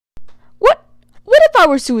I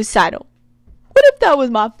were suicidal? What if that was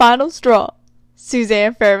my final straw?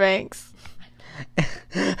 Suzanne Fairbanks.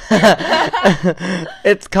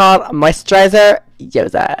 It's called Moisturizer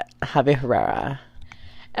Yosa Javi Herrera.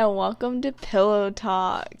 And welcome to Pillow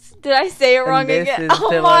Talks. Did I say it wrong again? Oh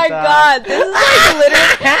Talk. my god. This is like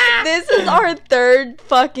literally, this is our third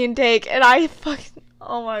fucking take. And I fucking,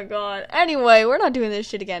 oh my god. Anyway, we're not doing this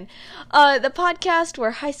shit again. The podcast where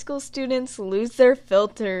high school students lose their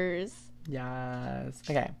filters. Yes.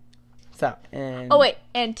 Okay. So, Oh wait,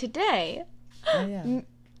 and today,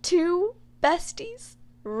 two besties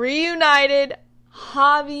reunited.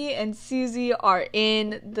 Javi and Susie are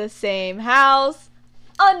in the same house.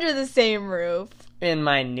 Under the same roof. In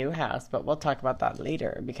my new house, but we'll talk about that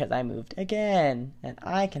later because I moved again. And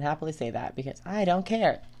I can happily say that because I don't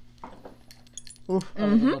care. Oof, that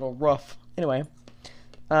was a little rough. Anyway,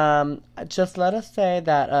 just let us say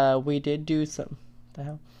that we did do some... the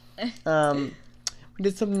hell? We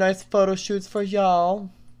did some nice photo shoots for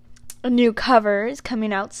y'all. A new cover is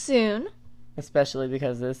coming out soon. Especially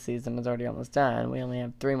because this season is already almost done. We only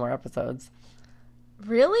have 3 more episodes.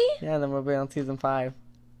 Really? Yeah, then we'll be on season 5.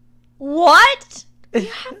 What? You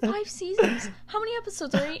have 5 seasons. How many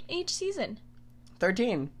episodes are each season?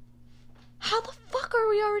 13. How the fuck are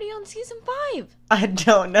we already on season 5? I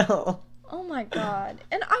don't know. Oh my god.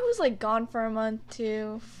 And I was like gone for a month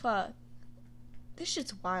too. Fuck. This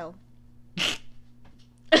shit's wild.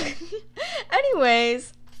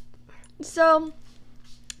 Anyways. So,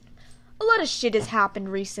 a lot of shit has happened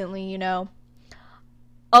recently, you know.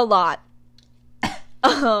 A lot.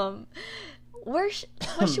 What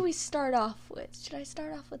should we start off with? Should I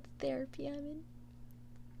start off with therapy I'm in?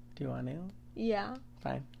 Do you want to? Yeah.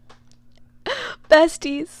 Fine.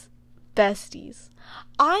 Besties.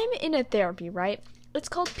 I'm in a therapy, right? It's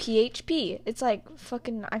called PHP. It's like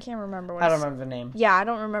fucking, I can't remember what I don't remember the name. Yeah, I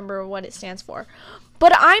don't remember what it stands for.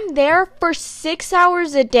 But I'm there for 6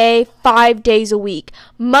 hours a day, 5 days a week.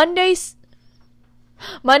 Monday,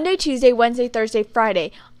 Tuesday, Wednesday, Thursday,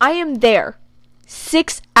 Friday. I am there.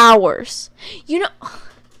 6 hours. You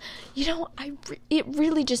know, it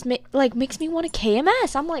really just makes me want to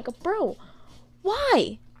KMS. I'm like, bro,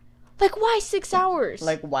 why? Like, why 6 hours?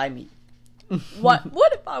 Like, why me? What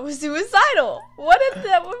if I was suicidal? What if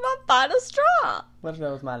that was my final straw? What if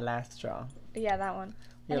that was my last straw? Yeah, that one.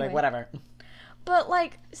 You're Anyway. like, whatever. But,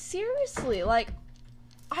 like, seriously, like,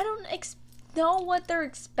 I don't know what they're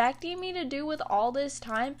expecting me to do with all this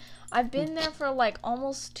time. I've been there for, like,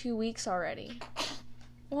 almost 2 weeks already.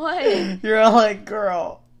 What? You're all like,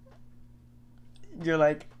 girl. You're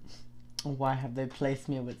like, why have they placed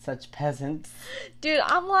me with such peasants? Dude,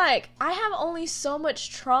 I'm like, I have only so much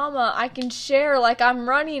trauma I can share. Like, I'm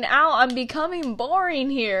running out. I'm becoming boring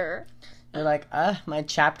here. You're like, my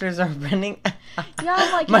chapters are running... Yeah,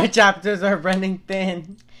 I'm like... my chapters are running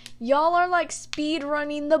thin. Y'all are, like, speed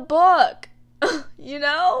running the book. You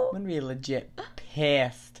know? I'm gonna be legit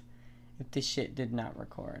pissed if this shit did not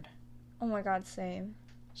record. Oh my god, same.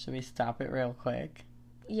 Should we stop it real quick?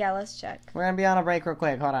 Yeah, let's check. We're gonna be on a break real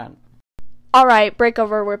quick. Hold on. Alright, break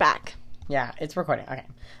over. We're back. Yeah, it's recording. Okay.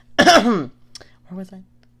 Where was I?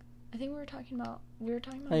 I think we were talking about your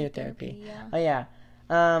therapy. Yeah. Oh, yeah.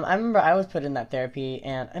 I remember I was put in that therapy,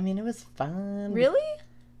 and, I mean, it was fun. Really?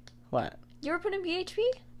 What? You were put in PHP?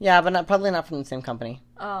 Yeah, but probably not from the same company.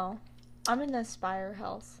 Oh. I'm in the Aspire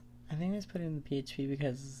Health. I think I was put in the PHP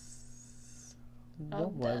because...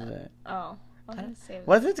 What was it? Oh. I was going to say...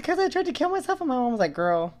 Was it because I tried to kill myself? And my mom was like,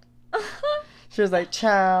 girl... She was like,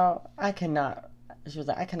 child, I cannot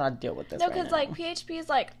deal with this No, right because, now. like, PHP is,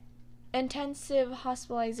 like, intensive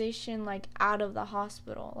hospitalization, like, out of the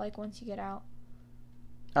hospital, like, once you get out.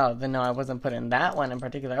 Oh, then no, I wasn't put in that one in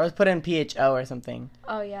particular. I was put in PHO or something.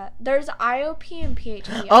 Oh, yeah. There's IOP and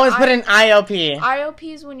PHP. Oh, I was put in IOP.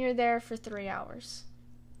 IOP is when you're there for 3 hours.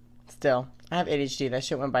 Still, I have ADHD. That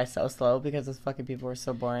shit went by so slow because those fucking people were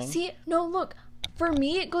so boring. See, no, look. For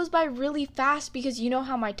me, it goes by really fast because you know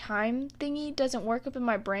how my time thingy doesn't work up in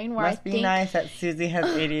my brain where Must be nice that Susie has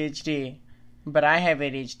ADHD, but I have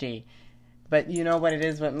ADHD. But you know what it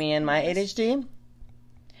is with me and my ADHD?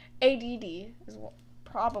 ADD is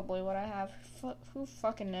probably what I have. Who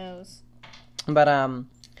fucking knows? But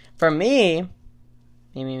for me,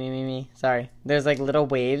 sorry. There's like little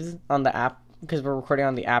waves on the app because we're recording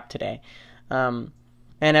on the app today. And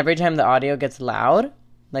every time the audio gets loud,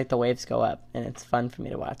 like the waves go up, and it's fun for me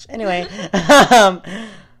to watch. Anyway,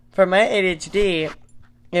 for my ADHD,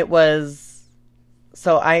 it was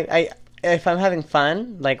so I if I'm having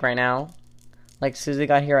fun, like right now, like Susie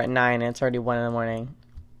got here at 9 and it's already 1 a.m.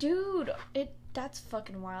 Dude, that's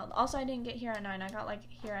fucking wild. Also, I didn't get here at 9. I got like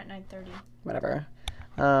here at 9:30. Whatever.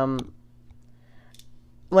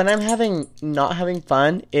 when I'm not having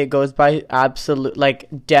fun, it goes by absolute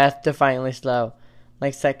like death defiantly slow.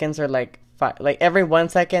 Like seconds are like like every 1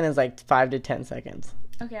 second is like 5 to 10 seconds.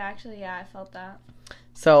 Okay, actually, yeah, I felt that.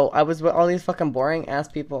 So I was with all these fucking boring ass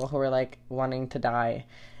people who were like wanting to die,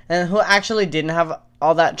 and who actually didn't have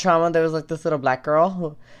all that trauma. There was like this little black girl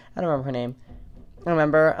who I don't remember her name. I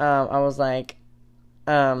remember I was like,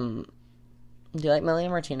 do you like Melanie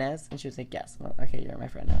Martinez? And she was like, yes. Well, okay, you're my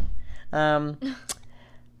friend now.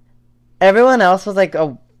 Everyone else was like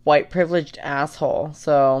a white privileged asshole.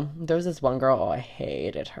 So there was this one girl. Oh, I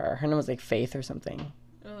hated her. Her name was like Faith or something.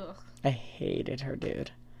 Ugh. I hated her,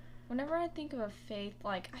 dude. Whenever I think of a Faith,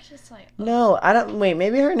 like, I just like... Ugh. No, I don't... Wait,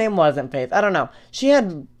 maybe her name wasn't Faith. I don't know. She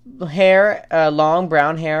had hair, long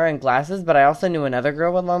brown hair and glasses, but I also knew another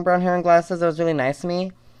girl with long brown hair and glasses that was really nice to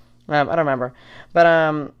me. I don't remember.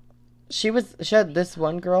 But, she had this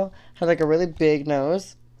one girl, had like a really big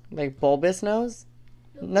nose, like bulbous nose.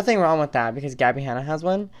 Nothing wrong with that because Gabby Hanna has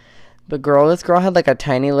one. But this girl had like a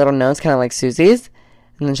tiny little nose, kind of like Susie's.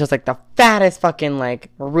 And then just like the fattest fucking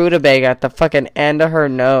like rutabaga at the fucking end of her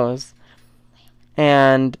nose.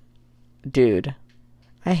 And dude,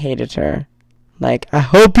 I hated her. Like, I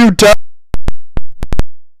hope you die.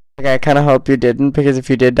 Like, I kind of hope you didn't, because if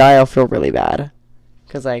you did die, I'll feel really bad.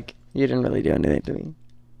 Because like, you didn't really do anything to me.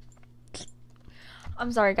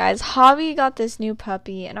 I'm sorry, guys. Javi got this new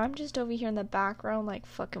puppy, and I'm just over here in the background, like,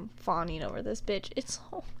 fucking fawning over this bitch. It's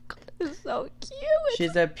so cute.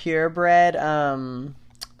 She's a purebred,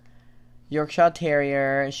 Yorkshire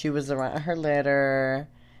Terrier. She was around her litter,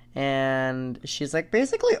 and she's, like,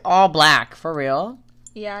 basically all black, for real.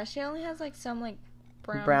 Yeah, she only has, like, some, like,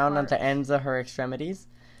 brown at the ends of her extremities.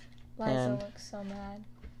 Liza looks so mad.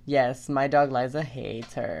 Yes, my dog Liza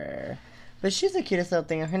hates her. But she's the cutest little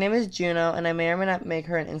thing. Her name is Juno, and I may or may not make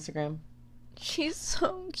her an Instagram. She's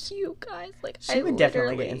so cute, guys. Like, she would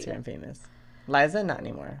definitely get Instagram famous. Liza, not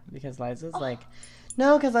anymore. Because Liza's like...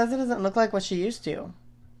 No, because Liza doesn't look like what she used to.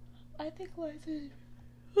 I think Liza...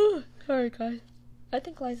 sorry, guys. I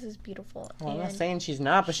think Liza's beautiful. Well, I'm not saying she's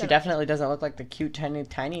not, but she definitely doesn't look like the cute,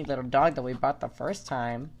 tiny little dog that we bought the first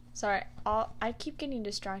time. Sorry, I keep getting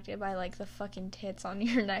distracted by, like, the fucking tits on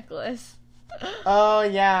your necklace. Oh,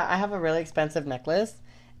 yeah. I have a really expensive necklace.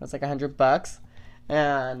 It was like $100.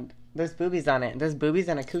 And there's boobies on it. There's boobies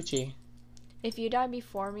and a coochie. If you die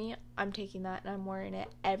before me, I'm taking that and I'm wearing it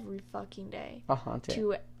every fucking day. I'll haunt it.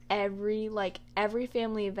 To every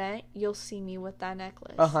family event, you'll see me with that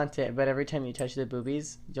necklace. I'll haunt it, but every time you touch the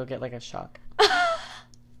boobies, you'll get like a shock. Like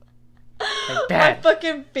my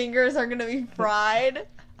fucking fingers are gonna be fried.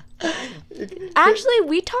 Actually,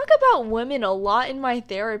 we talk about women a lot in my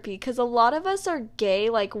therapy because a lot of us are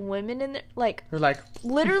gay, like women in like we're like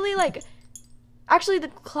literally like actually the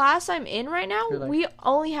class I'm in right now, we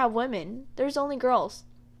only have women. There's only girls.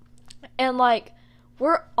 And like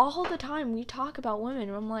we're all the time we talk about women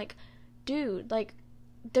and I'm like, dude, like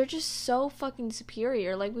they're just so fucking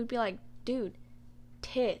superior. Like we'd be like, dude,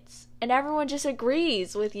 tits. And everyone just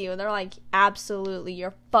agrees with you and they're like, absolutely,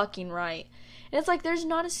 you're fucking right. And it's like, there's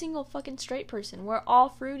not a single fucking straight person. We're all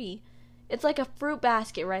fruity. It's like a fruit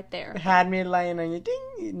basket right there. Had me lying on your ding.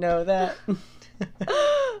 You know that.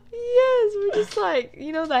 Yes, we're just like,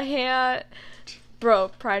 you know, the hand.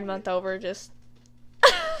 Bro, Pride Month over, just.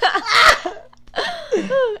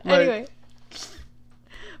 Anyway.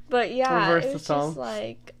 But yeah, it was just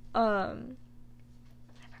like,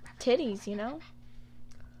 titties, you know?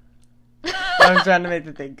 I'm trying to make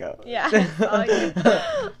the thing go. Yeah.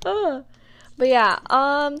 But yeah,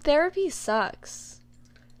 therapy sucks.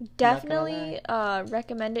 Definitely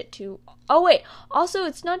recommend it to... Oh, wait. Also,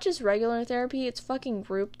 it's not just regular therapy. It's fucking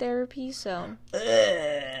group therapy, so...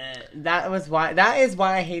 That is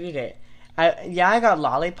why I hated it. I got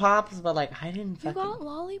lollipops, but, like, I didn't fucking... You got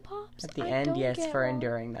lollipops? At the end, yes, for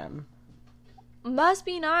enduring them. Must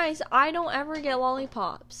be nice. I don't ever get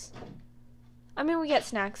lollipops. I mean, we get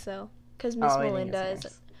snacks, though. Because Miss Melinda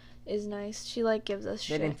is nice. She, like, gives us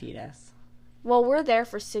shit. They didn't feed us. Well, we're there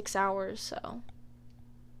for 6 hours, so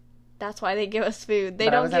that's why they give us food.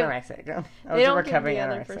 I was anorexic. I was recovering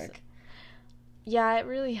anorexic. Yeah, it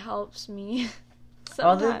really helps me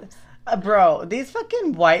sometimes. Bro, these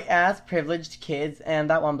fucking white ass privileged kids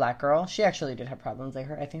and that one black girl, she actually did have problems.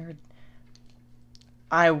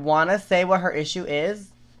 I want to say what her issue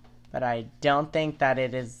is, but I don't think that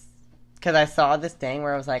it is, because I saw this thing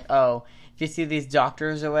where it was like, oh, if you see these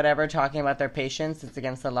doctors or whatever talking about their patients, it's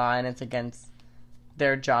against the law and it's against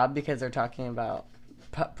their job because they're talking about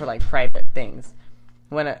like private things.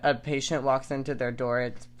 When a patient walks into their door,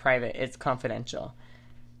 it's private, it's confidential.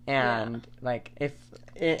 And like if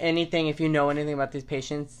you know anything about these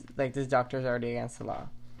patients, like this doctor's already against the law.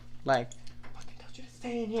 Like, fucking told you to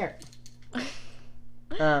stay in here.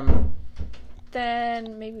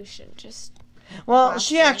 Then maybe we shouldn't just. Well,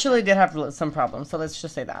 she actually did have some problems, so let's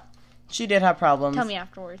just say that. She did have problems. Tell me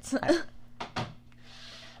afterwards. It's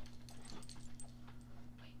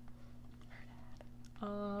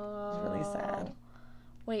really sad.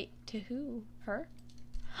 Wait, to who? Her?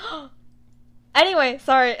 Anyway,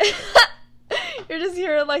 sorry. You're just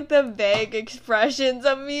hearing like the vague expressions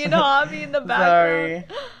of me and Hobby in the background.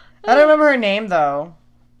 Sorry. I don't remember her name though.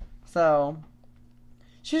 So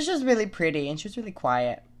she was just really pretty and she was really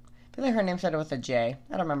quiet. I feel like her name started with a J.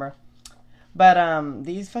 I don't remember. But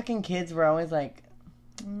these fucking kids were always like,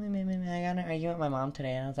 I gotta argue with my mom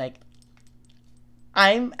today. And I was like,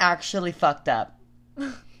 I'm actually fucked up.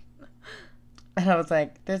 And I was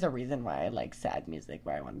like, there's a reason why I like sad music,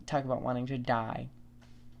 where I want to talk about wanting to die.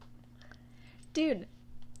 Dude,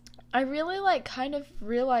 I really like kind of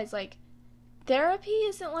realized like therapy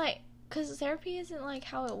isn't like, because therapy isn't like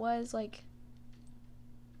how it was like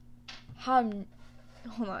how I'm,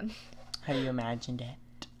 hold on. How you imagined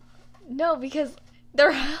it. No, because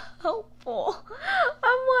they're helpful.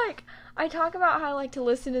 I'm like, I talk about how I like to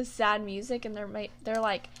listen to sad music, and they're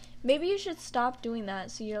like, maybe you should stop doing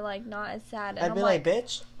that so you're like not as sad. And I'd be like,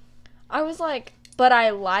 bitch. I was like, but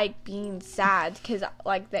I like being sad because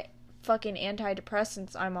like the fucking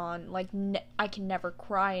antidepressants I'm on, like I can never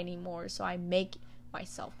cry anymore, so I make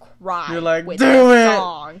myself cry. You're like, with do the it.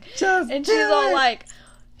 Song. Just and do she's all it. like,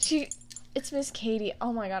 it's Miss Katie.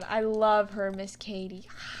 Oh my god, I love her, Miss Katie.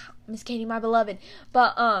 Miss Katie, my beloved.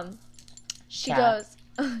 But she Cat.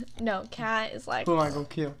 goes, no, Cat is like Who am I gonna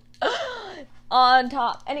kill? on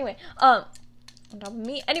top. Anyway, on top of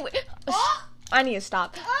me. Anyway, I need to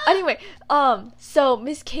stop. Anyway, so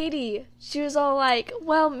Miss Katie, she was all like,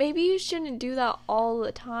 well, maybe you shouldn't do that all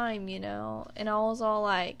the time, you know? And I was all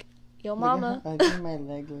like, yo, mama. I think my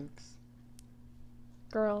leg looks.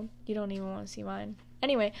 Girl, you don't even want to see mine.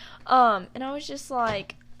 Anyway, and I was just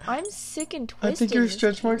like, I'm sick and twisted. I think your Miss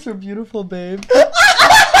stretch Katie. marks are beautiful, babe.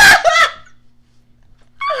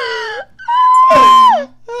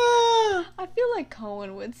 I feel like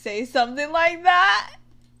Cohen would say something like that.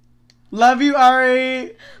 Love you,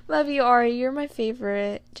 Ari. Love you, Ari. You're my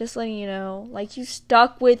favorite. Just letting you know. Like, you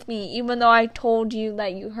stuck with me. Even though I told you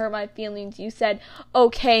that you hurt my feelings, you said,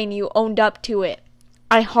 okay, and you owned up to it.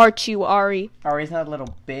 I heart you, Ari. Ari's not a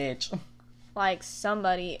little bitch. Like,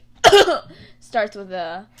 somebody starts with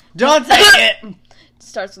a... Don't say it!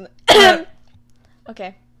 Starts with a...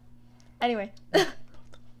 Okay. Anyway. Fucking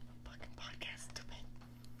podcast, stupid.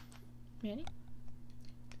 Manny?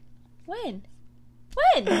 When?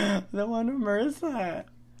 When? The one with Marissa.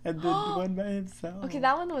 And the one by himself. Okay,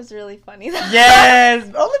 that one was really funny. Yes!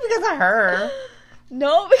 Only because of her.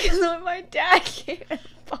 No, because when my dad came and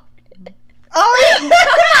farted. Oh, And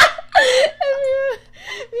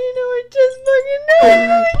me and we're just fucking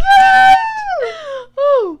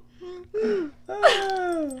oh.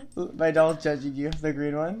 My doll's judging you, the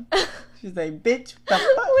green one. She's like, bitch.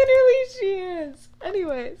 Literally, she is.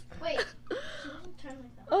 Anyways. Wait, she doesn't turn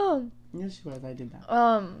like that. Yes, she was. I did that.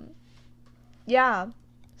 Yeah.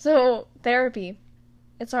 So, therapy.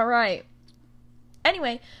 It's alright.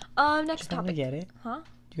 Anyway, next Trying to topic. get it? Huh?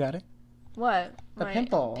 You got it? What? The My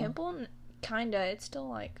pimple. Pimple? Kinda. It's still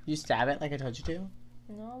like... You stab it like I told you to?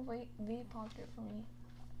 No, wait. V popped it for me.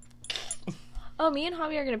 Oh, me and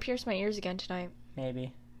Javi are gonna pierce my ears again tonight.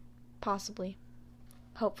 Maybe. Possibly.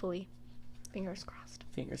 Hopefully. Fingers crossed.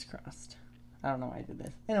 Fingers crossed. I don't know why I did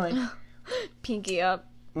this. Anyway, Pinky up.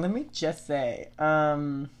 let me just say,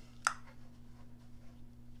 I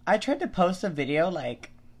tried to post a video,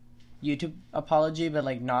 like, YouTube apology, but,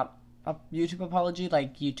 like, not a YouTube apology,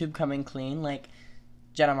 like, YouTube coming clean, like,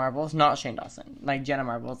 Jenna Marbles, not Shane Dawson. Like, Jenna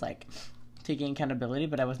Marbles, like, taking accountability,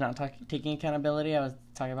 but I was not taking accountability. I was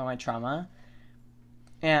talking about my trauma.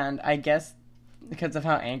 And I guess because of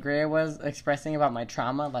how angry I was expressing about my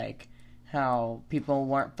trauma, like, how people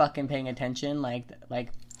weren't fucking paying attention, like,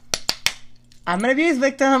 I'm an abuse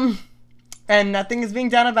victim, and nothing is being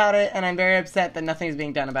done about it, and I'm very upset that nothing is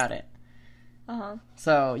being done about it. Uh-huh.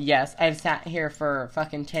 So, yes, I've sat here for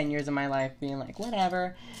fucking 10 years of my life being like,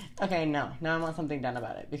 whatever. Okay, no. Now I want something done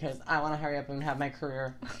about it because I want to hurry up and have my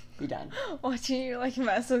career be done. Watching you, like,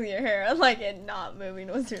 mess with your hair and, like, it not moving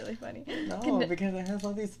was really funny. No, because it has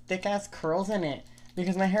all these thick-ass curls in it.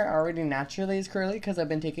 Because my hair already naturally is curly because I've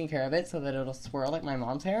been taking care of it so that it'll swirl like my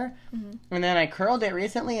mom's hair. Mm-hmm. And then I curled it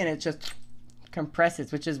recently and it just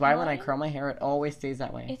compresses, which is why when I curl my hair, it always stays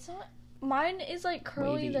that way. It's not... Mine is, like,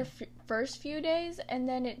 curly Wavy. the first few days, and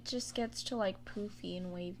then it just gets to, like, poofy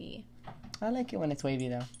and wavy. I like it when it's wavy,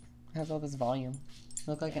 though. It has all this volume.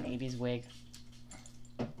 I look like an 80s wig.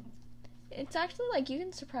 it's actually like you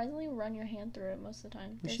can surprisingly run your hand through it most of the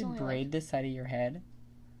time. You There's should only, braid this side of your head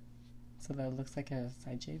so that it looks like a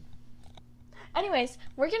side shape. Anyways,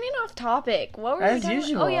 we're getting off topic. What were we As talking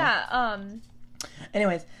usual. about? Oh yeah.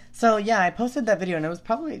 Anyways, so yeah, I posted that video and it was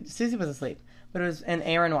probably Susie was asleep, but it was and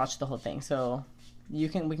Aaron watched the whole thing. So we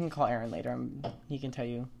can call Aaron later. He can tell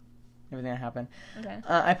you everything that happened. Okay.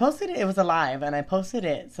 I posted it. It was a live, and I posted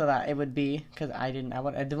it so that it would be because I didn't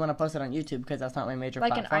want to post it on YouTube because that's not my major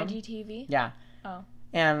Like platform. an IGTV. Yeah. Oh.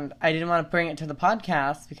 And I didn't want to bring it to the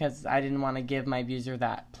podcast because I didn't want to give my user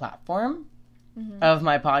that platform of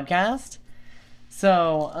my podcast.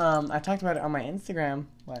 So I talked about it on my Instagram.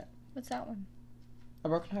 What? What's that one? A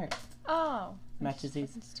broken heart. Oh. Matches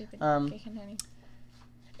these. That's stupid. Um, Okay, continue.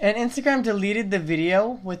 And Instagram deleted the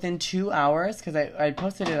video within 2 hours because I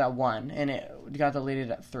posted it at 1 and it got deleted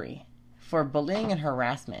at 3 for bullying and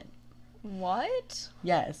harassment. What?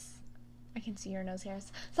 Yes. I can see your nose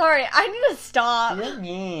hairs. Sorry, I need to stop. You're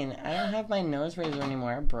mean. I don't have my nose razor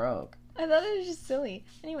anymore. It broke. I thought it was just silly.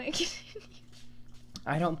 Anyway, continue.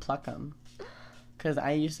 I don't pluck them. Because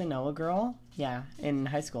I used to know a girl, in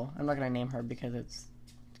high school. I'm not going to name her because it's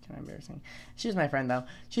kind of embarrassing. She was my friend, though.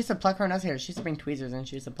 She used to pluck her nose hairs. She used to bring tweezers, and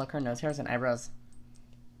she used to pluck her nose hairs and eyebrows.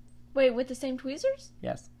 Wait, with the same tweezers?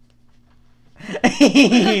 Yes.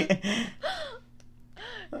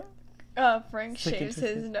 Frank It's like shaves his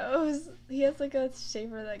interesting. nose. He has like a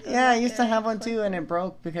shaver that goes Yeah, I up used to there have and one, clips too, and it. it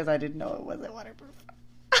broke because I didn't know it wasn't waterproof.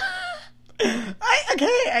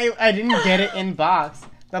 I didn't get it in box.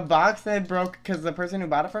 The box that broke because the person who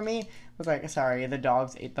bought it for me was like, sorry, the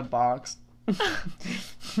dogs ate the box.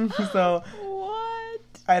 So, What?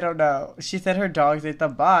 I don't know. She said her dogs ate the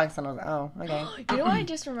box, and I was like, oh, okay. You know what I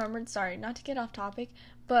just remembered? Sorry, not to get off topic,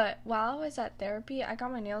 but while I was at therapy, I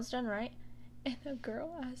got my nails done, right? And the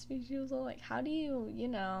girl asked me, she was all like, how do you,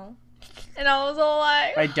 And I was all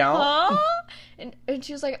like, I don't? Huh? And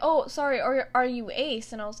she was like, oh, sorry, are you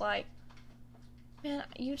Ace? And I was like, man,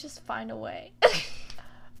 you just find a way.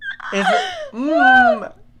 Is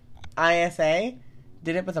it, ISA?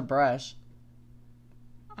 Did it with a brush.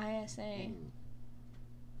 ISA.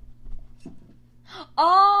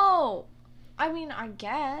 Oh! I mean, I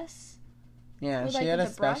guess. Yeah, With, she like, had a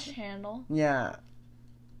with the brush special. handle. Yeah.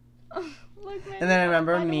 Like, man, And then I you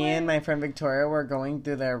remember find a me way. and my friend Victoria were going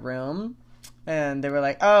through their room, and they were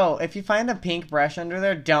like, "Oh, if you find a pink brush under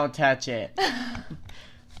there, don't touch it." I'm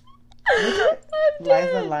Liza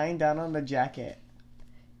dead. lying down on the jacket.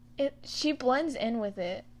 She blends in with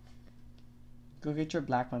it. Go get your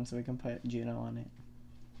black one so we can put Juno on it.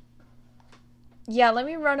 Yeah, let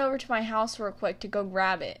me run over to my house real quick to go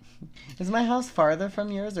grab it. Is my house farther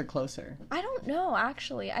from yours or closer? I don't know,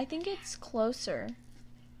 actually. I think it's closer.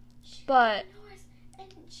 But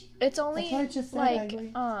it's only That's what I just said,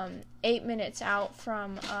 like ugly. 8 minutes out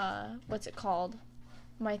from what's it called?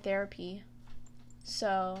 My therapy.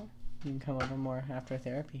 So, You can come over more after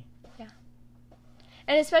therapy.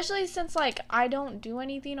 and especially since like I don't do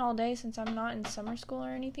anything all day since I'm not in summer school or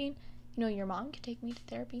anything, your mom could take me to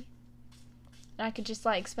therapy. And I could just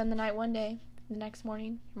like spend the night one day, the next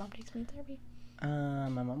morning your mom takes me to therapy. My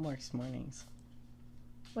mom works mornings.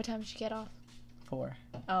 What time does she get off? 4.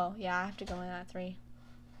 Oh, yeah, I have to go in at 3.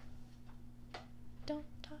 Don't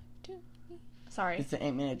talk to me. Sorry. It's an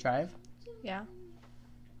 8-minute drive. Yeah.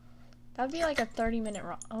 That would be like a 30-minute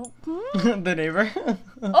run. Oh. The neighbor.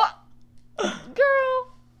 Oh!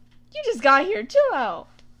 Girl! You just got here. Chill out.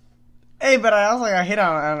 Hey, but I also got hit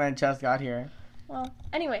on and I just got here. Well,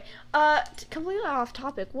 anyway, completely off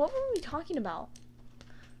topic. What were we talking about?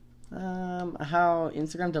 How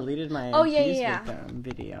Instagram deleted my Oh, yeah, abuse yeah. victim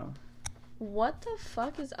video. What the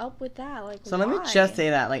fuck is up with that? Like, So let me why? just say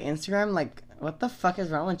that, like, Instagram, like, what the fuck is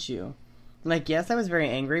wrong with you? Like, yes, I was very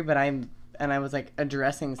angry, but I was, like,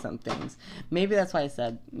 addressing some things. Maybe that's why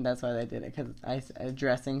that's why they did it, because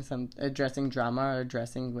addressing drama or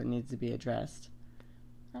addressing what needs to be addressed.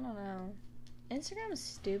 I don't know. Instagram is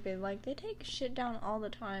stupid. Like, they take shit down all the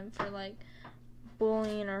time for, like,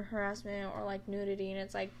 bullying or harassment or, like, nudity. And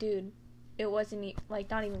it's like, dude, it wasn't, like,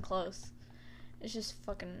 not even close. It's just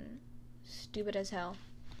fucking stupid as hell.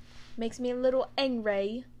 Makes me a little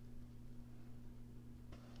angry.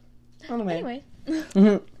 Anyway.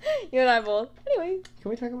 You and I both. Anyway. Can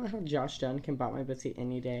we talk about how Josh Dunn can bop my pussy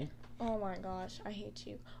any day? Oh my gosh, I hate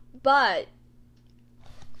you. But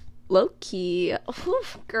low-key,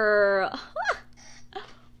 oof, girl.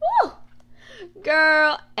 Woo.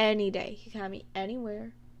 Girl, any day. You can have me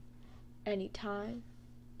anywhere, anytime,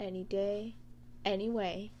 any day,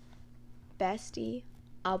 anyway. Bestie,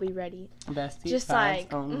 I'll be ready. Bestie Just vibes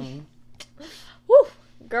like, only. Woo!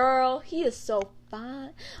 Girl, he is so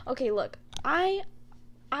fine. Okay, look, I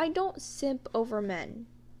I don't simp over men.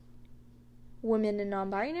 Women and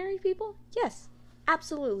non-binary people? Yes,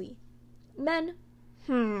 absolutely. Men?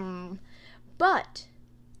 But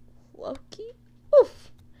Loki?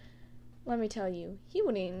 Oof. Let me tell you, he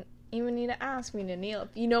wouldn't even need to ask me to kneel.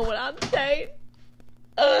 You know what I'm saying?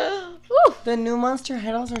 Oof. The new Monster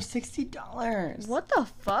Idols are $60. What the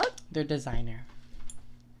fuck? They're designer.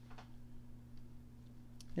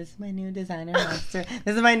 This is my new designer monster.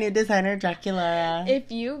 This is my new designer Dracula.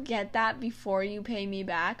 If you get that before you pay me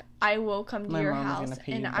back, I will come to your house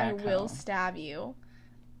and I will stab you.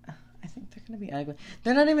 I think they're gonna be ugly.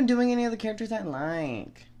 They're not even doing any of the characters I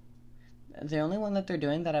like. The only one that they're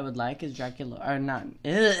doing that I would like is Dracula. Or not.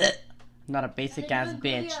 Ugh, not a basic ass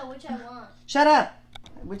bitch. Which I want. Shut up!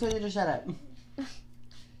 We told you to shut up.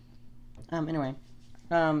 Anyway.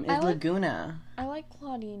 Is Laguna. I like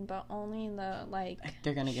Claudine, but only in the, like,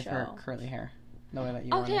 they're gonna give her curly hair. The way that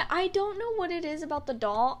you Okay, want it. I don't know what it is about the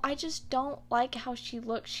doll. I just don't like how she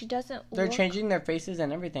looks. She doesn't They're changing their faces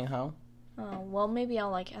and everything, huh? Oh, well, maybe I'll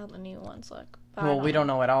like how the new ones look. Well, we don't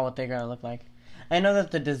know at all what they're gonna look like. I know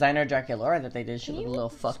that the designer Dracula that they did, she looked a little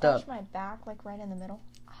fucked up. My back, like, right in the middle?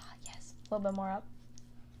 Ah, yes. A little bit more up.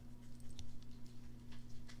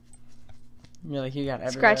 You're like, you got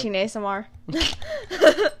everywhere. Scratching ASMR.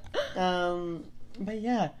 But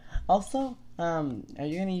yeah. Also, are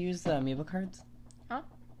you gonna use the amiibo cards? Huh?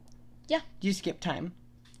 Yeah. Do you skip time?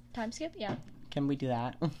 Time skip? Yeah. Can we do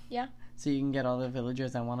that? Yeah. So you can get all the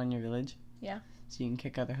villagers I want on your village? Yeah. So you can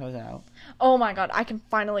kick other hoes out. Oh my god, I can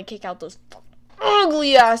finally kick out those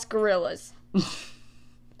ugly ass gorillas.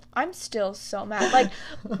 I'm still so mad. Like,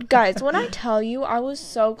 guys, when I tell you I was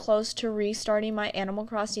so close to restarting my Animal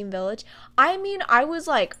Crossing village, I mean, I was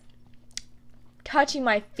like touching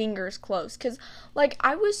my fingers close. Because, like,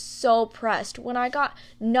 I was so pressed when I got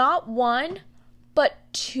not one, but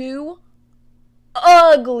two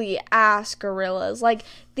ugly ass gorillas. Like,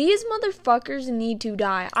 these motherfuckers need to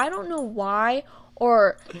die. I don't know why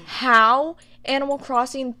or how Animal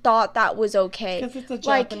Crossing thought that was okay. Because it's a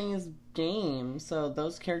Japanese game, so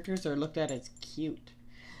those characters are looked at as cute.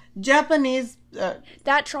 Japanese. That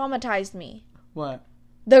traumatized me. What?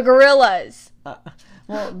 The gorillas.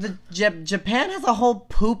 Well, the Japan has a whole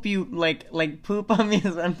poop poop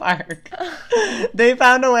amusement park. They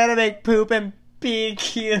found a way to make poop and pee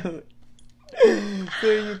cute.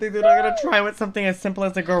 So you think they're not gonna try with something as simple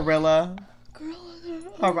as a gorilla?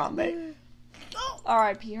 Harambe.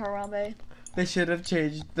 R.I.P. Harambe. They should have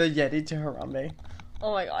changed the Yeti to Harambe.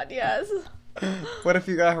 Oh my god, yes. What if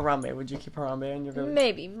you got Harambe? Would you keep Harambe in your village?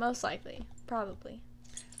 Maybe, most likely. Probably.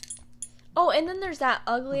 Oh, and then there's that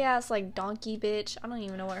ugly ass, like, donkey bitch. I don't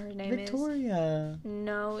even know what her name Victoria. is.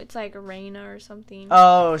 No, it's like Reina or something.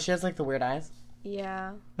 Oh, she has like the weird eyes.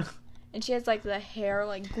 Yeah. And she has like the hair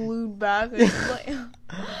like glued back. Like,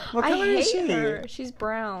 What color is she? Her. She's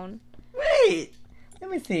brown. Wait, let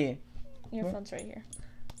me see. Your phone's right here.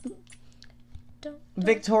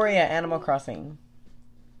 Victoria, Animal Crossing.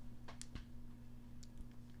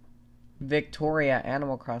 Victoria,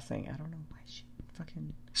 Animal Crossing. I don't know why she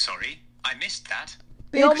fucking. Sorry, I missed that.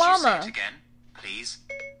 Yo, Could you say mama. it again, please?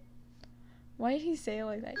 Why did he say it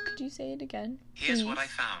like that? Could you say it again? Here's please? what I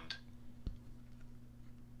found.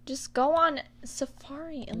 Just go on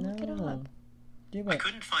Safari and look it up. I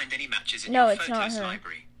couldn't find any matches in No, your it's not photos her.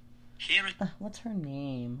 library. Here it... What's her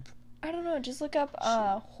name? I don't know. Just look up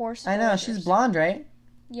horse. I know, villagers. she's blonde, right?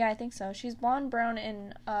 Yeah, I think so. She's blonde, brown,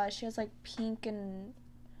 and she has like pink and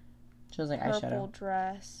She has like purple eyeshadow.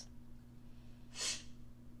 dress.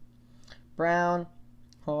 Brown,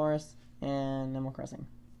 horse, and Animal Crossing.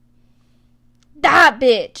 That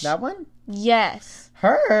bitch. That one? Yes.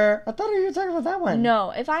 Her? I thought you were talking about that one. No,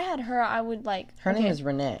 if I had her, I would like. Her name is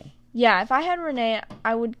Renee. Yeah, if I had Renee,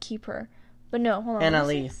 I would keep her. But no, hold on.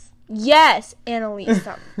 Annalise. Yes, Annalise,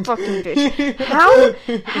 that fucking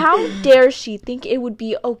bitch. How dare she think it would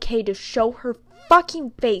be okay to show her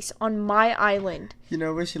fucking face on my island? You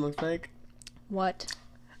know what she looks like? What?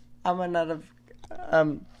 I might not have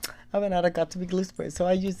got to be glue spray, so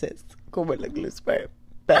I use this. Gorilla glue spray.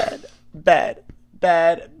 Bad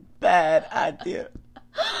idea.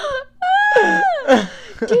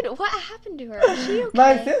 Dude, what happened to her? Is she okay?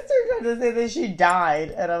 My sister tried to say that she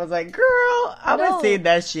died, and I was like, girl, I No. would say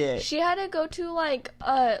that shit. She had to go to She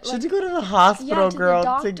had to go to the hospital, to the girl,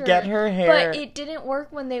 to doctor, get her hair. But it didn't work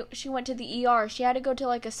when she went to the ER. She had to go to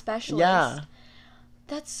like a specialist. Yeah.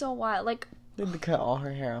 That's so wild. Like, They had to cut all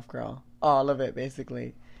her hair off, girl. All of it,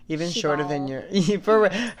 basically. Even She shorter than bald. your... For,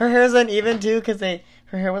 her hair's uneven, too, because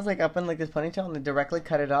her hair was, like, up in, like, this ponytail, and they directly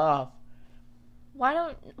cut it off.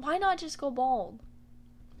 why not just go bald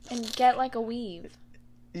and get like a weave?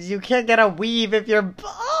 You can't get a weave if you're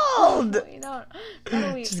bald. You know,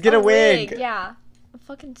 not a weave. Just get a wig. Yeah. I'm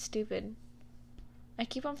fucking stupid. I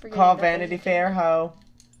keep on forgetting. Call that Vanity there's a- Fair, ho.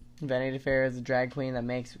 Vanity Fair is a drag queen that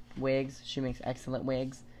makes wigs. She makes excellent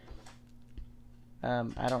wigs.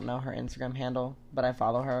 I don't know her Instagram handle, but I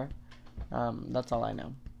follow her. That's all I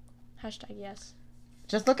know. Hashtag yes.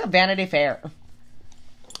 Just look up Vanity Fair.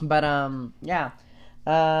 But, yeah.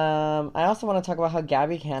 I also want to talk about how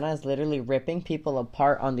Gabby Hanna is literally ripping people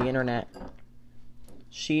apart on the internet.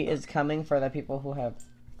 She is coming for the people who have,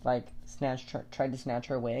 like, tried to snatch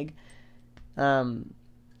her wig.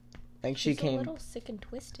 Like, she She's came... a little sick and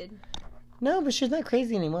twisted. No, but she's not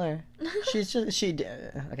crazy anymore. She's just...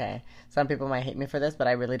 Okay, some people might hate me for this, but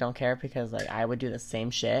I really don't care because, like, I would do the same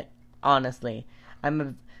shit. Honestly.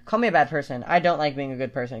 Call me a bad person. I don't like being a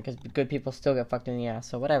good person because good people still get fucked in the ass,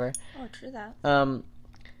 so whatever. Oh, true that.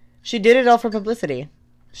 She did it all for publicity.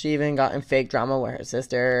 She even got in fake drama with her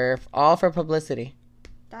sister. All for publicity.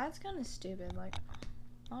 That's kind of stupid. Like,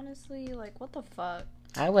 honestly, like, what the fuck?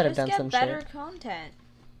 I would have Just done some get better shit. content.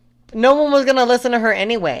 No one was gonna listen to her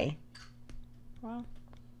anyway. Wow.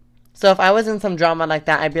 So if I was in some drama like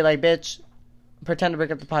that, I'd be like, bitch, pretend to break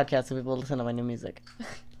up the podcast so people listen to my new music.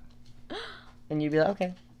 And you'd be like,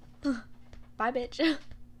 okay. Bye, bitch.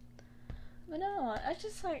 But no, I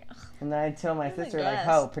just like... Ugh. And then I'd tell my Oh my sister, like, gosh.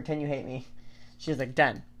 ho, pretend you hate me. She was like,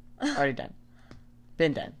 done. Already done.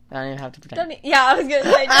 Been done. I don't even have to pretend. Yeah, I was gonna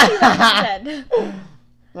say, don't even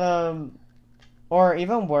pretend. Or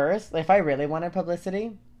even worse, if I really wanted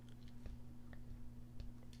publicity,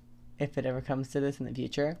 if it ever comes to this in the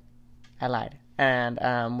future, I lied. And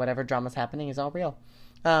whatever drama's happening is all real.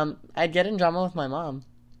 I'd get in drama with my mom.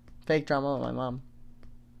 Fake drama with my mom.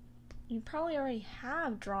 You probably already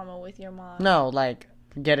have drama with your mom. No, like,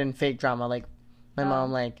 get in fake drama. Like, my Oh.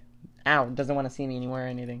 mom, like, doesn't want to see me anymore or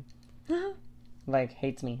anything. Like,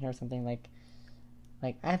 hates me or something. Like,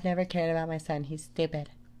 I've never cared about my son. He's stupid.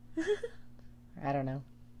 I don't know.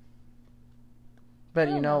 But,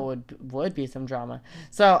 I don't it would be some drama.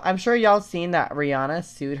 So, I'm sure y'all seen that Rihanna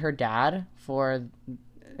sued her dad for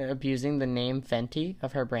abusing the name Fenty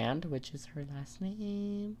of her brand, which is her last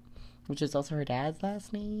name. Which is also her dad's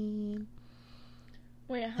last name.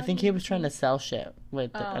 Wait, I think he was trying to sell shit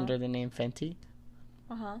with Oh. under the name Fenty,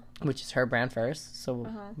 Uh-huh. which is her brand first. So,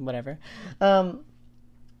 Uh-huh. whatever. So,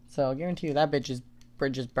 I'll guarantee you that bridge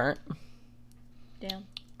is burnt. Damn.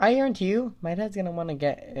 I guarantee you, my dad's gonna want to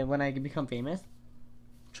get, when I become famous,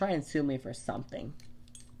 try and sue me for something.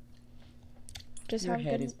 Just Your have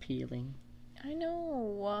head good... is peeling. I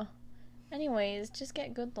know. Anyways, just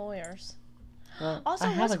get good lawyers. Well, Also, I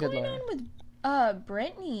have what's a good going lawyer. on with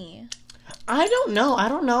Brittany? I don't know. I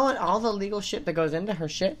don't know all the legal shit that goes into her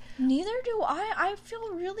shit. Neither do I. I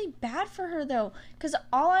feel really bad for her, though. Because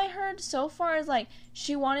all I heard so far is, like,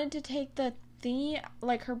 she wanted to take the thingy,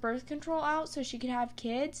 like, her birth control out so she could have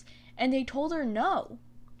kids. And they told her no.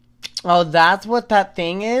 Oh, that's what that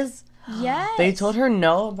thing is? Yes. They told her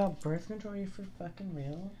no about birth control? Are you for fucking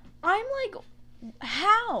real? I'm like,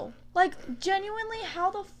 how? Like, genuinely, how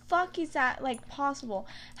the fuck is that, like, possible?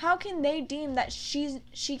 How can they deem that she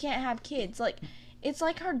can't have kids? Like, it's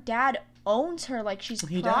like her dad owns her like she's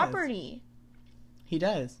He does. property. He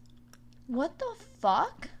does. What the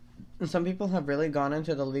fuck? And some people have really gone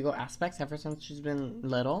into the legal aspects ever since she's been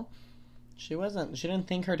little. She didn't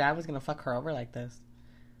think her dad was gonna fuck her over like this.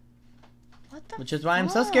 What the Which is why I'm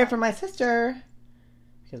so scared for fuck? my sister.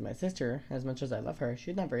 Because my sister, as much as I love her,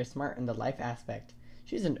 she's not very smart in the life aspect.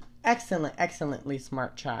 She's an excellently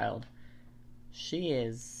smart child. She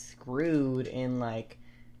is screwed in, like,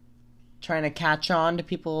 trying to catch on to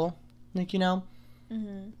people, like,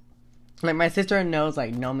 Mm-hmm. Like, my sister knows,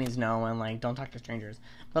 like, no means no, and, like, don't talk to strangers.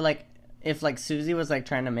 But, like, if, like, Susie was, like,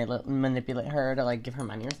 trying to manipulate her to, like, give her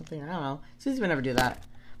money or something, I don't know. Susie would never do that.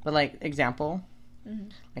 But, like, example, Mm-hmm.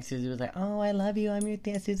 like, Susie was like, oh, I love you, I'm your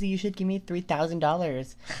thing, Susie, you should give me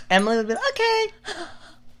 $3,000. Emily would be like, okay.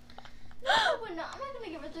 No, we're not. I'm not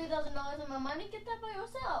gonna give her $3,000 of my money. Get that by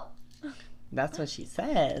yourself. That's what she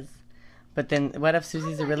says. But then, what if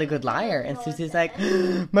Susie's a really good liar? And Lord, Susie's like,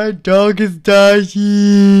 my dog is dying.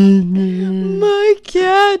 My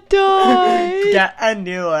cat died. Get a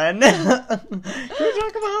new one. Can we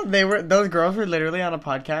talk about those girls were literally on a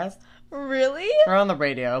podcast Really? or on the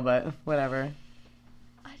radio, but whatever.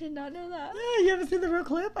 I did not know that. Yeah, you haven't seen the real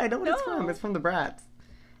clip? I know what it's No. from. It's from the Brats.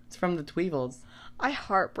 It's from the Tweevils. I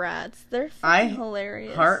heart brats. They're I fucking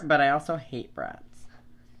hilarious. Heart, but I also hate Brats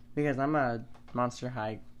because I'm a Monster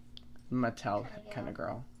High Mattel kind of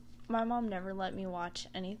girl. My mom never let me watch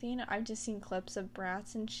anything. I've just seen clips of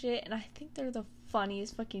brats and shit, and I think they're the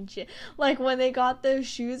funniest fucking shit. Like when they got those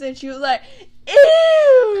shoes and she was like, ew!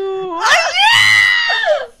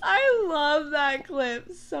 I love that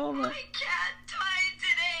clip so much. Cat died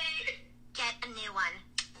today. Get a new one.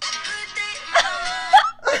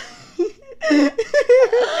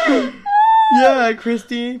 Yeah,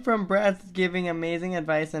 Christy from Bratz giving amazing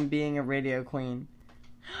advice on being a radio queen.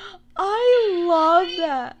 I love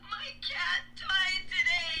that. My cat died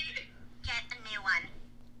today. Get a new one.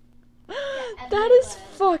 That is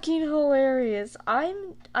fucking hilarious. I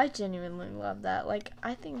genuinely love that. Like,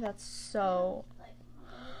 I think that's so.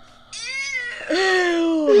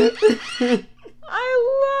 Ew. I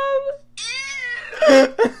love.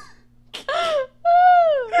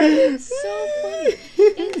 It's so funny.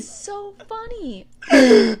 It's so funny.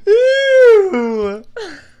 Ew.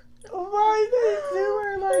 Why they do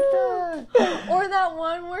her like that? Or that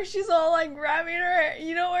one where she's all like grabbing her,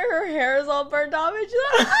 you know, where her hair is all burnt off and she's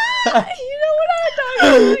like, ah! You know what I'm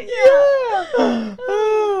talking about? Yeah.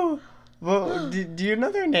 Oh. Well, do you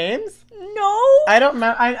know their names? No. I don't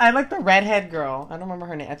know. I like the redhead girl. I don't remember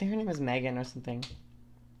her name. I think her name is Megan or something.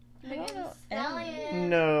 Stallion.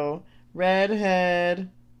 No. Redhead.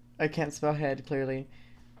 I can't spell head clearly.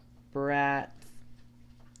 Brat.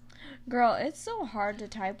 Girl, it's so hard to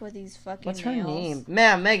type with these fucking What's her nails.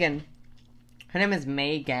 name? Megan. Her name is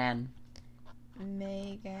Megan.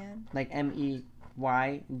 Megan. Like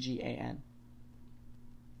Meygan.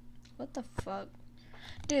 What the fuck?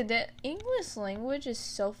 Dude, the English language is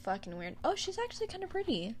so fucking weird. Oh, she's actually kind of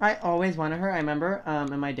pretty. I always wanted her. I remember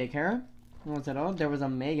in my daycare, when I was little, there was a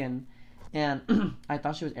Megan, and I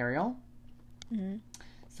thought she was Ariel. Mm-hmm.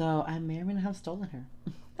 So I may or may not have stolen her.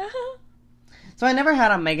 So I never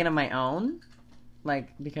had a Megan of my own, like,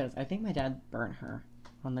 because I think my dad burned her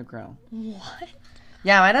on the grill. What?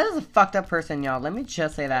 Yeah, my dad is a fucked up person, y'all. Let me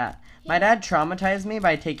just say that. Yeah. My dad traumatized me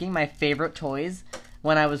by taking my favorite toys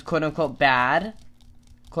when I was quote-unquote bad,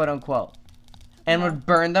 quote-unquote, and would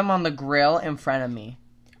burn them on the grill in front of me.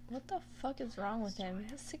 What the fuck is wrong with him?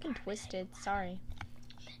 He's sick and twisted. Sorry.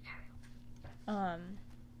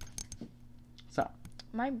 So.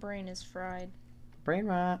 My brain is fried. Brain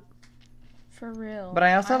rot. For real. But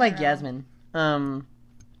I also like know. Yasmin. Hold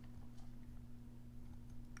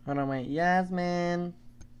on, wait. Yasmin.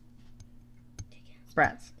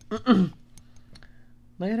 Bratz.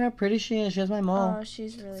 Look at how pretty she is. She has my mole. Oh,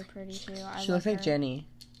 she's really pretty too. She looks like her. Jenny.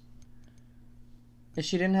 If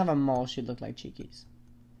she didn't have a mole, she'd look like Cheekies.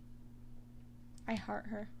 I heart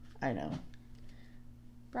her. I know.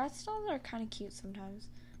 Bratz dolls are kind of cute sometimes.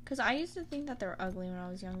 Because I used to think that they were ugly when I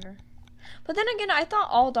was younger. But then again, I thought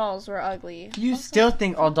all dolls were ugly. You Also, still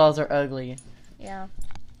think all dolls are ugly. Yeah.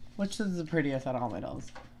 Which is the prettiest out of all my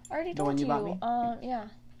dolls? I already The told one you you. bought me? Yeah.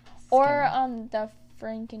 Or the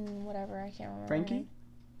Franken whatever. I can't remember. her Frankie? name.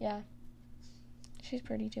 Yeah. She's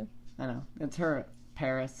pretty too. I know. It's her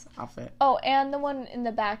Paris outfit. Oh, and the one in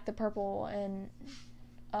the back, the purple and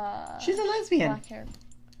She's a lesbian. black hair.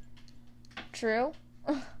 True.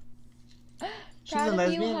 She's a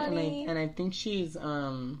lesbian, and I think she's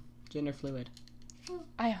gender fluid.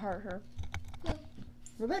 I heart her.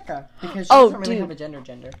 Rebecca, because she Oh, doesn't really dude. have a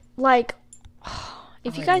gender. Like,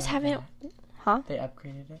 if you I guys love haven't, that. huh? They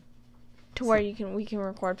upgraded it. To where we can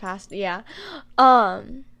record past. Yeah.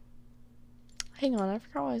 Hang on, I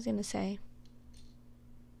forgot what I was gonna say.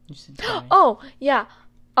 You said sorry. Oh yeah.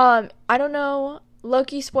 I don't know.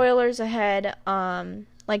 Loki spoilers ahead.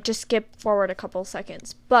 Like just skip forward a couple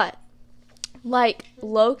seconds, but like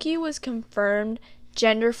Loki was confirmed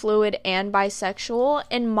gender fluid and bisexual,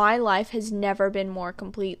 and my life has never been more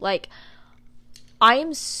complete. Like, I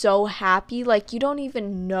am so happy. Like, you don't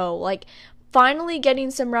even know. Like, finally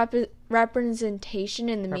getting some representation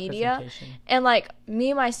in the media, and like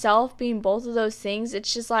me myself being both of those things.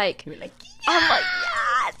 It's just like, You're like, I'm like,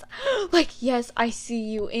 yes, like, yes, I see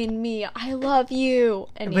you in me. I love you.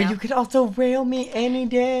 And but yeah. you could also rail me any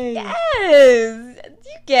day. Yes,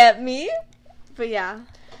 you get me. But yeah,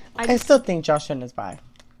 I still think Josh Shin is bi.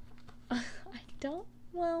 I don't.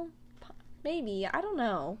 Well, maybe. I don't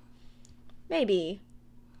know. Maybe.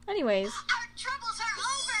 Anyways. Our troubles are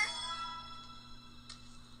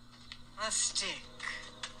over. A stick.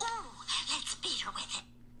 Ooh, let's beat her with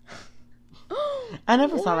it. I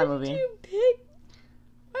never saw that movie.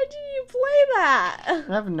 Why did you play that?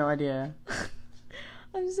 I have no idea.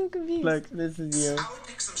 I'm so confused. Look, this is you. I would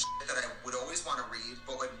pick some shit that I would always want to read,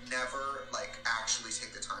 but would never, like, actually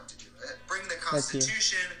take the time to do it. Bring the That's you.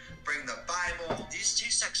 Constitution, bring the Bible. These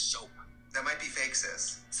taste like soap. That might be fake,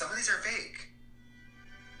 sis. Some of these are fake.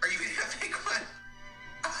 Are you reading a fake one?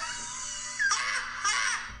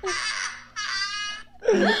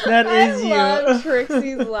 That I is you. love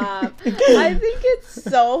Trixie's laugh. I think it's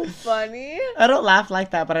so funny. I don't laugh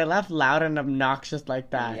like that, but I laugh loud and obnoxious like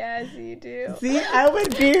that. Yes, you do. See, I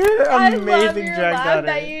would be her I love amazing your drug laugh daughter.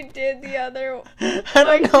 that you did the other. I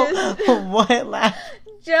don't know just- what laugh.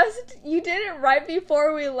 Just you did it right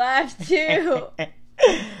before we left too.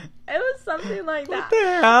 It was something like What that. the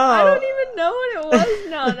hell? I don't even know what it was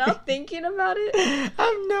now. Now thinking about it, I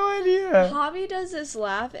have no idea. Javi does this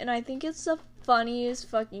laugh, and I think it's the funniest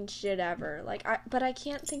fucking shit ever. But I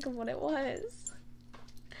can't think of what it was.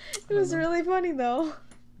 It was really funny though.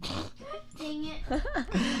 Dang it.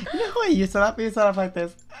 You know what you set up? You set up like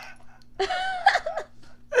this.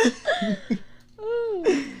 Ooh.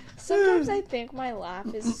 Sometimes I think my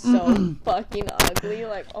laugh is so fucking ugly.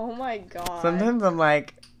 Like, oh my god. Sometimes I'm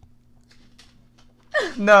like,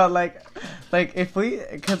 no, like if we,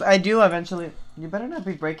 because I do eventually. You better not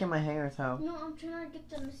be breaking my hair, so. No, I'm trying to get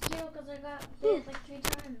the mosquito because I got bit like 3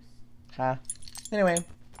 times. Ha. Anyway,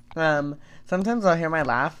 sometimes I'll hear my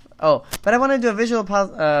laugh. Oh, but I want to do a visual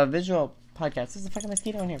podcast. There's a fucking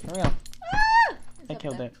mosquito in here, for real. Ah! I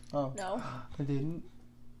killed it. Oh. No. I didn't.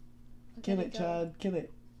 Kill it, Chad. Kill it.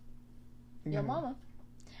 Your mama.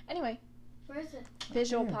 Anyway, Where is it?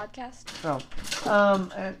 visual Here. podcast. Oh.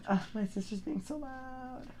 And, my sister's being so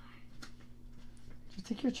loud. Just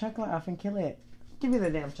take your chocolate off and kill it. Give me the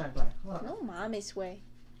damn chocolate. Hold on. No mommy's way.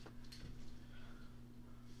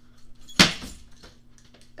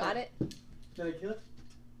 Got it? Did I kill it?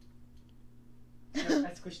 No,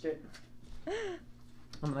 I squished it.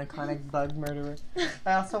 I'm an iconic bug murderer.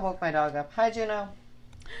 I also woke my dog up. Hi, Juno.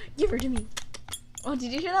 Give her to me. Oh,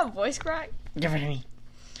 did you hear that voice crack? Give her to me.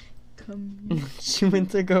 Come. She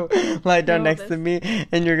went to go lie down Feel next this. to me,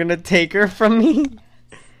 and you're gonna take her from me.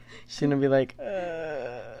 She's gonna be like,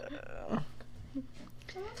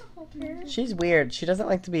 She's weird. She doesn't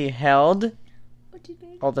like to be held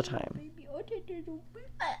all the time.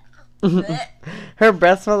 Her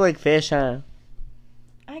breath smells like fish, huh?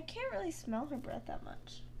 I can't really smell her breath that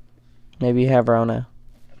much. Maybe you have Rona.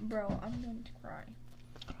 Bro, I'm going to cry.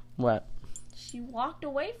 What? She walked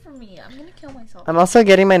away from me. I'm going to kill myself. I'm also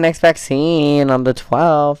getting my next vaccine on the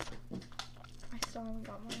 12th. I still haven't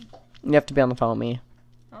got mine. You have to be on the phone with me.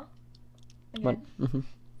 Again. What?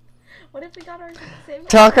 What if we got ours at the same time?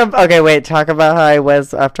 Talk about how I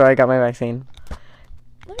was after I got my vaccine.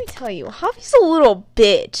 Let me tell you, Javi's a little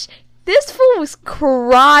bitch. This fool was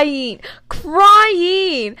crying.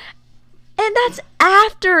 And that's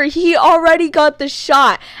after he already got the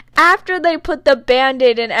shot. After they put the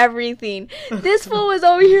Band-Aid and everything. This fool was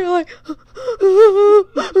over here like... and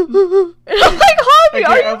I'm like, Javi,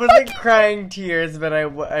 are you I wasn't crying tears, but I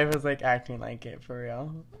was like acting like it for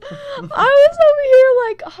real. I was over here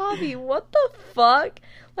like, Javi, what the fuck?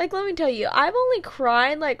 Like, let me tell you, I've only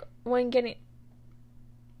cried like when getting...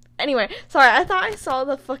 Anyway, sorry, I thought I saw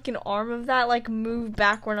the fucking arm of that like move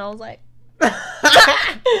backward and I was like...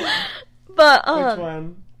 But, Which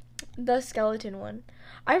one? the skeleton one.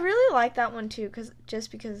 I really like that one too, because,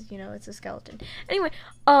 you know, it's a skeleton. Anyway,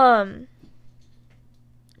 no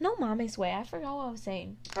mommy's way. I forgot what I was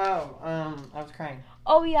saying. Oh, I was crying.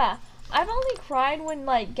 Oh, yeah. I've only cried when,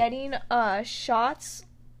 like, getting, shots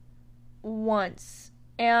once.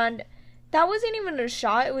 And that wasn't even a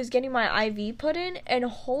shot. It was getting my IV put in. And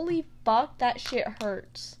holy fuck, that shit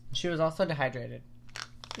hurts. She was also dehydrated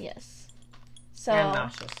Yes. So, and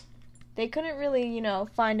nauseous. they couldn't really, you know,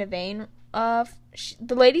 find a vein. The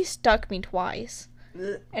lady stuck me twice.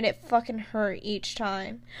 And it fucking hurt each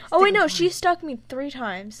time. Oh, wait, no. She stuck me 3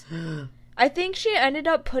 times. I think she ended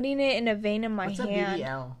up putting it in a vein in my What's hand. a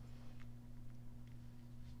BBL?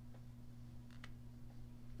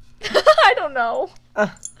 I don't know.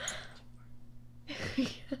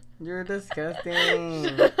 You're disgusting.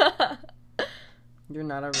 You're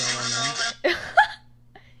not a real woman.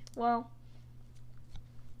 Well.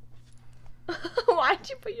 Why'd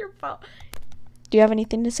you put your phone? Do you have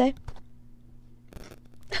anything to say?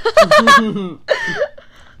 I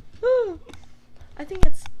think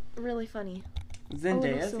it's really funny.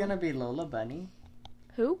 Zendaya's so- gonna be Lola Bunny.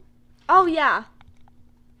 Who? Oh, yeah.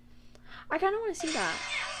 I kind of want to see that.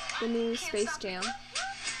 The new Space Jam.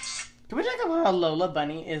 Can we talk about how Lola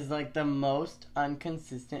Bunny is like the most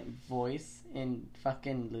inconsistent voice in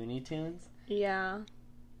fucking Looney Tunes? Yeah.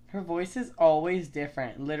 Her voice is always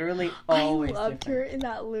different. Literally always I loved different. her in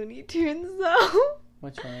that Looney Tunes though.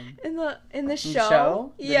 Which one? In the the show.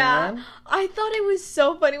 show? The new Yeah. one? I thought it was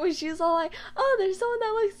so funny when she was all like, "Oh, there's someone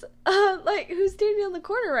that looks like who's standing on the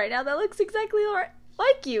corner right now that looks exactly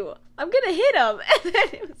like you. I'm gonna hit him." And then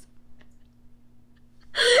it was.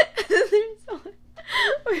 And then there's someone.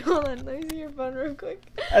 We hold on. Let me see your phone real quick.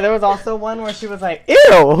 There was also one where she was like, ew,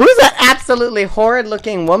 who's that absolutely horrid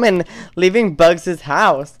looking woman leaving Bugs'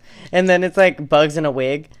 house? And then it's like Bugs in a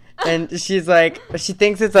wig. And she's like, she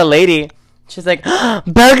thinks it's a lady. She's like,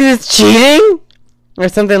 Bugs is cheating? Or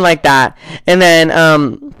something like that. And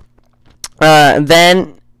then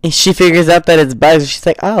she figures out that it's Bugs. She's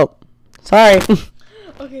like, oh, sorry.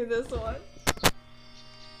 Okay, this one.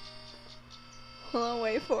 Hold on,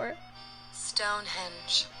 wait for it.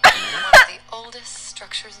 Stonehenge, one of the oldest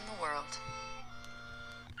structures in the world.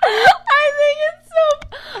 I think it's so.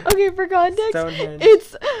 Okay, for context, Stonehenge.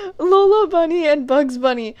 it's Lola Bunny and Bugs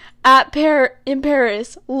Bunny in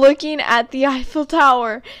Paris looking at the Eiffel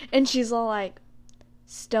Tower, and she's all like,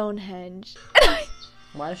 Stonehenge.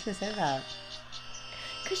 Why did she say that?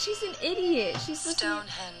 Because she's an idiot. She's looking at-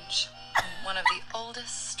 Stonehenge, one of the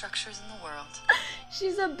oldest structures in the world.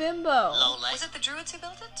 She's a bimbo. Lola. Was it the Druids who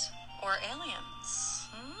built it? Or aliens?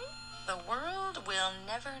 The world will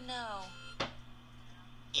never know.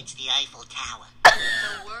 It's the Eiffel Tower.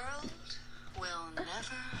 The world will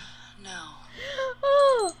never know.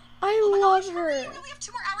 Oh, I love her. We have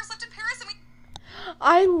 2 more hours left in Paris and we...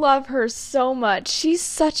 I love her so much. She's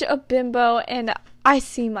such a bimbo, and I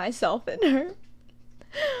see myself in her.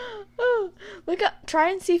 Oh, look up. Try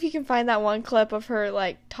and see if you can find that one clip of her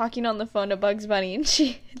like talking on the phone to Bugs Bunny, and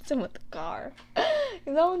she hits him with the car. That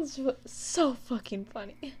one's so fucking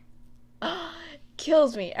funny.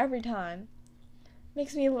 Kills me every time.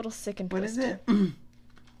 Makes me a little sick and What is twisted. it?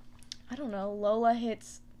 I don't know. Lola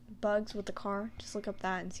hits Bugs with the car. Just look up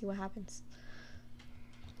that and see what happens.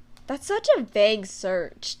 That's such a vague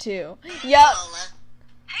search, too. Yup. Lola,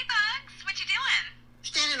 Hey, Bugs, what you doing?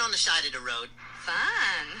 standing on the side of the road.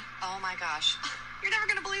 Fun. Oh my gosh. You're never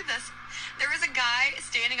gonna believe this. There is a guy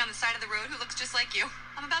standing on the side of the road who looks just like you.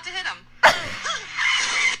 I'm about to hit him.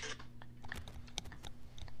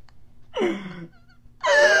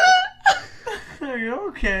 Are you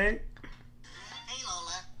okay? Hey,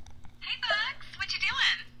 Lola, Hey, Bugs, what you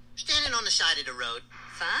doing? standing on the side of the road.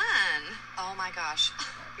 Fun. Oh my gosh.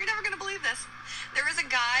 You're never gonna believe this. There is a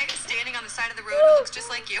guy standing on the side of the road who looks just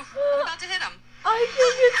like you. I'm about to hit him. I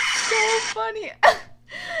think it's so funny.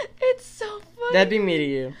 It's so funny. That'd be me to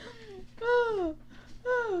you. Oh,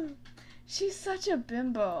 oh. She's such a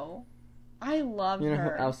bimbo. I love You know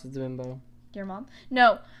her. who else is bimbo? Your mom?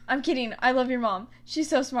 No, I'm kidding. I love your mom. She's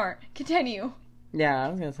so smart. Continue. Yeah, I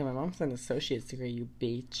was gonna say my mom's an associate's degree, you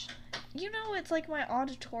bitch. You know, it's like my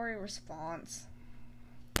auditory response.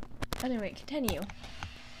 Anyway, continue.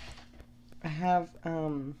 I have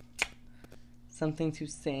something to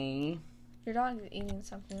say. Your dog is eating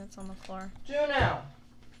something that's on the floor. Juno!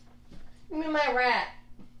 Give me my rat.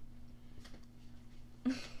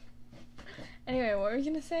 Anyway, what were you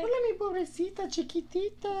gonna say? Hola, mi pobrecita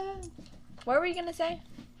chiquitita. What were you gonna say?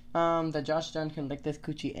 That Josh Dunn can lick this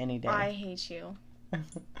coochie any day. I hate you.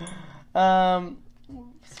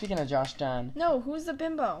 Speaking of Josh Dunn. No, who's the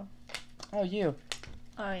bimbo? Oh, you.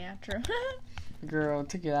 Oh yeah, true. Girl, it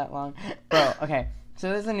took you that long. Bro, okay. So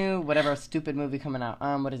there's a new, whatever, stupid movie coming out.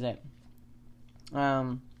 What is it?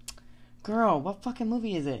 Girl, what fucking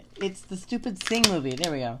movie is it? It's the stupid Sing movie.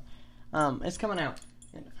 There we go. It's coming out.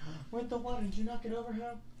 Where's the water? Did you knock it over,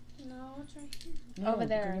 huh? No, it's right here. No, Over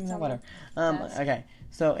there, give me it's the on water. the desk. Okay.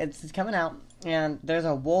 So it's coming out, and there's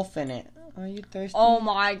a wolf in it. Are you thirsty? Oh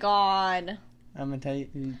my god. I'm gonna tell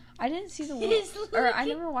you. I didn't see the wolf. Or I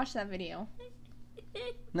never watched that video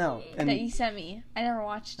No. And, that you sent me. I never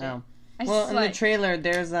watched it. no. I Well, just in the trailer,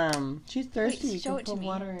 there's she's thirsty. Wait, You show can it to put me.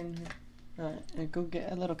 water in her. And go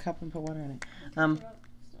get a little cup and put water in it.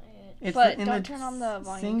 It's but in don't the turn on the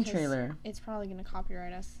volume. Sing 'cause trailer. It's probably gonna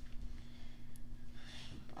copyright us.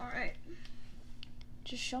 All right.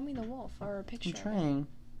 Just show me the wolf or a picture. I'm trying.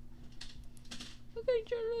 Look at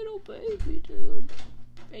your little baby dude.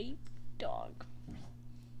 Baby dog.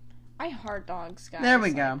 I heart dogs, guys. There we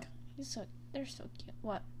go. They're so cute.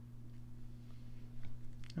 What?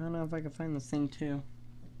 I don't know if I can find the Sing 2.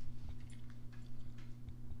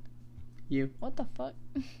 You. What the fuck?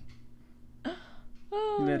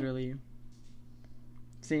 Oh, Literally you.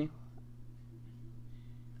 See?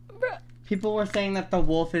 Bruh. People were saying that the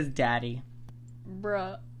wolf is daddy.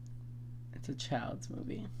 Bruh. It's a child's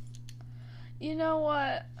movie. You know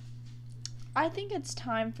what? I think it's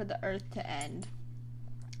time for the earth to end.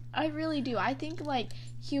 I really do. I think, like,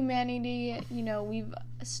 humanity, you know, we've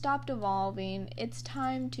stopped evolving. It's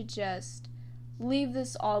time to just leave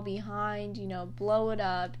this all behind, you know, blow it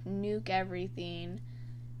up, nuke everything.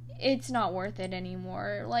 It's not worth it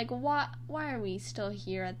anymore. Like, why are we still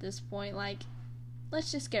here at this point? Like,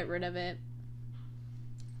 let's just get rid of it.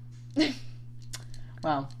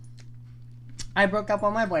 Well, I broke up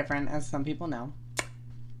with my boyfriend, as some people know.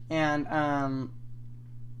 And,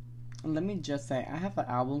 let me just say, I have an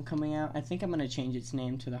album coming out. I think I'm going to change its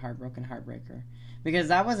name to The Heartbroken Heartbreaker. Because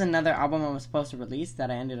that was another album I was supposed to release that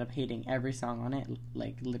I ended up hating every song on it,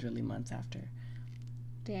 like, literally months after.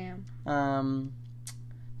 Damn.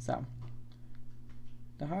 So,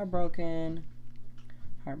 The Heartbroken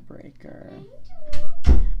Heartbreaker.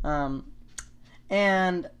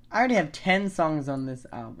 And I already have 10 songs on this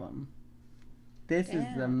album. This is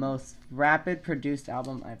the most rapid produced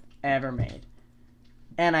album I've ever made.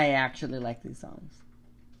 And I actually like these songs.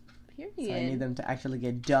 Period. So I need them to actually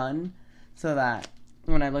get done so that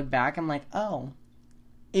when I look back, I'm like, oh.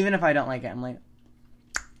 Even if I don't like it, I'm like,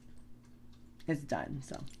 it's done.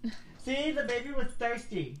 So, see, the baby was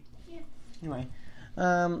thirsty. Yeah. Anyway,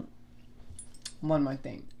 one more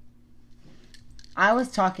thing. I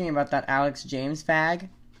was talking about that Alex James fag,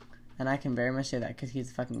 and I can very much say that because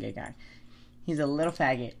he's a fucking gay guy. He's a little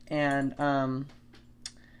faggot, and I'm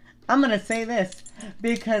gonna say this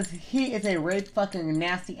because he is a rape fucking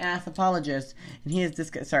nasty ass apologist, and he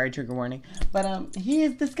is sorry, trigger warning, but he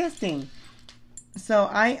is disgusting. So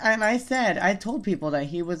I told people that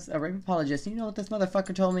he was a rape apologist. You know what this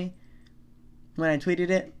motherfucker told me when I tweeted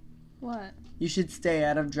it? What? You should stay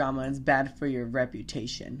out of drama. It's bad for your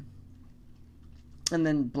reputation. And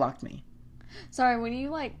then blocked me. Sorry, when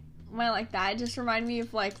you went like that, it just reminded me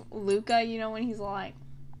of like Luca. You know when he's like,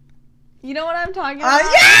 you know what I'm talking about?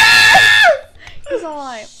 Yeah! He's all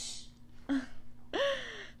like,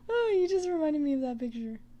 oh, you just reminded me of that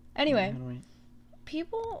picture. Anyway,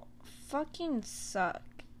 people fucking suck.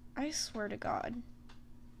 I swear to God.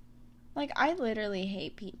 Like, I literally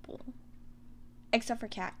hate people. Except for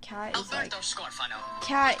Cat. Cat is like...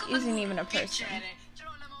 Cat isn't even a person.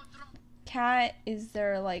 Cat is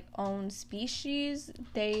their, like, own species.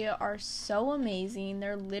 They are so amazing.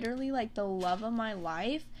 They're literally, like, the love of my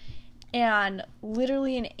life. And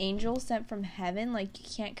literally an angel sent from heaven. Like, you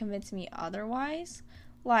can't convince me otherwise.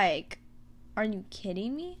 Like, are you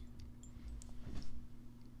kidding me?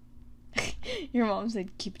 Your mom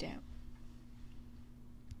said, keep down.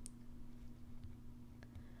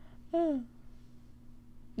 Oh.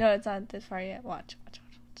 No, it's not this far yet. Watch.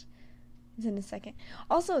 It's in a second.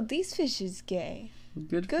 Also, these fish is gay.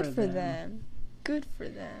 Good for them. Good for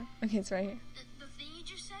them. Okay, it's right here. The thing you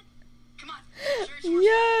just said? Come on.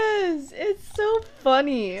 Yes! It's so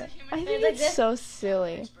funny. I think like it's this? so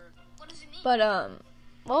silly. What does it mean? But,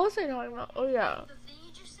 what was I talking about? Oh, yeah. The thing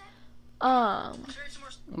you just said? I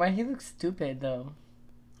Why he looks stupid though?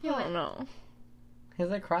 don't know. He's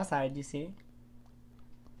like cross-eyed. You see?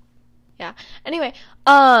 Yeah. Anyway,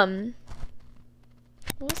 what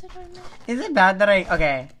was I talking about? Is it bad that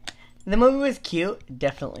okay? The movie was cute.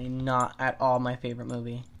 Definitely not at all my favorite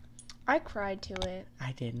movie. I cried to it.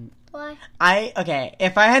 I didn't. Why? Okay,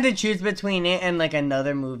 if I had to choose between it and like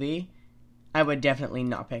another movie, I would definitely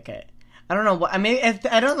not pick it. I don't know what. I mean,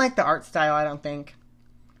 I don't like the art style. I don't think.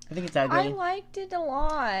 I think it's ugly. I liked it a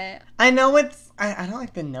lot. I know it's. I don't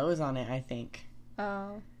like the nose on it. I think.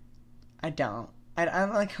 Oh. I don't. I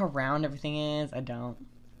don't like how round everything is. I don't.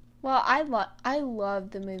 Well, I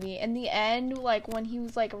love the movie. In the end, like, when he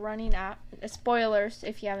was, like, running at... Spoilers,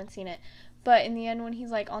 if you haven't seen it. But in the end, when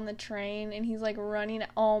he's, like, on the train and he's, like, running...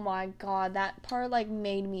 Oh, my God. That part, like,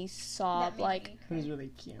 made me sob. Like... It was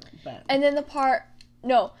really cute, but... And then the part...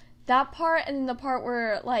 No. That part and then the part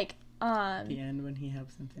where, like, the end when he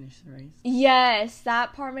helps him finish the race. Yes,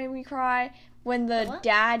 that part made me cry. When the What?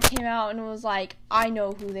 dad came out and was like, I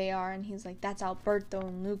know who they are. And he's like, that's Alberto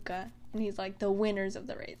and Luca. And he's like, the winners of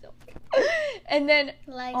the race. And then,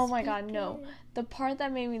 oh my God, no. The part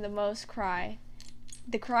that made me the most cry,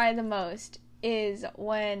 is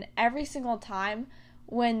when every single time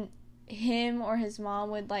when him or his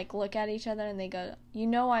mom would, like, look at each other and they go, you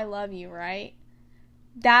know I love you, right?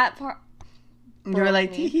 That part... You were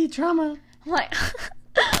like, tee trauma. I'm like,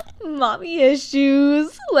 mommy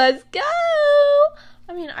issues. Let's go.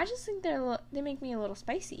 I mean, I just think they make me a little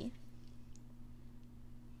spicy.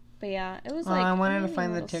 But yeah, it was like. I wanted to really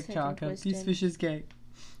find a the little sick TikTok and of these twisted. fishes gay.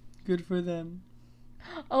 Good for them.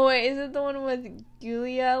 Oh wait, is it the one with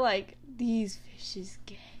Julia? Like, these fishes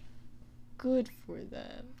gay. Good for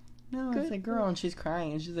them. No, Good it's a for girl and she's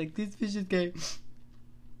crying and she's like, these fishes gay.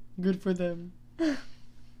 Good for them.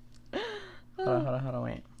 Hold on,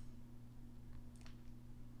 wait.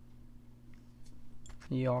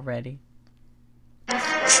 You all ready?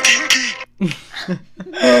 Please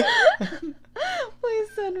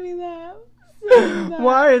send me that.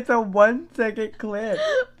 Why? It's a 1 second clip.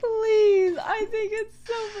 Please, I think it's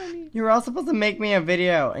so funny. You were all supposed to make me a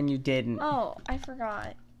video and you didn't. Oh, I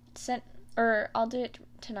forgot. I'll do it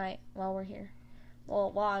tonight while we're here.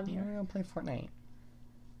 Well, while I'm You're here. gonna play Fortnite.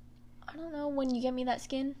 I don't know when you get me that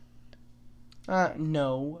skin.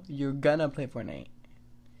 No, you're gonna play Fortnite.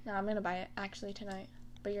 No, I'm gonna buy it actually tonight.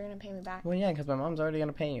 But you're gonna pay me back. Well, yeah, because my mom's already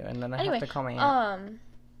gonna pay you, and then I Anyway, have to call my aunt.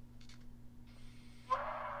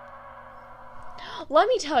 Let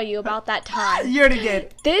me tell you about that time. You already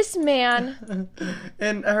did. This man,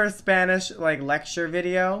 In her Spanish lecture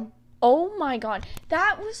video. oh my god,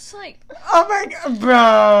 that was like, Oh my god,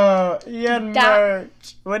 bro! You had That-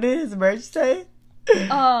 merch. What did his merch say?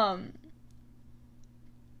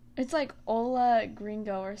 it's like Hola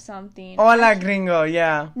Gringo or something. Hola, gringo.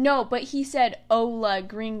 Yeah. No, but he said Hola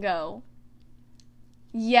Gringo.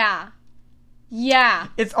 Yeah. Yeah.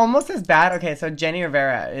 It's almost as bad. Okay, so Jenny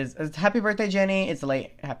Rivera is happy birthday, Jenny. It's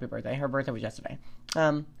late. Happy birthday. Her birthday was yesterday.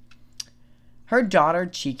 Her daughter,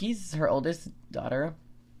 Cheeky's, her oldest daughter,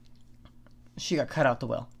 she got cut out the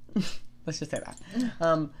will. Let's just say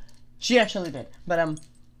that. She actually did. But, I don't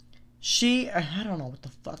know what the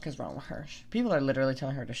fuck is wrong with her. People are literally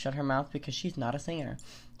telling her to shut her mouth because she's not a singer.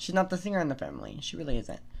 She's not the singer in the family. She really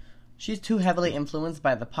isn't. She's too heavily influenced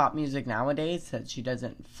by the pop music nowadays that she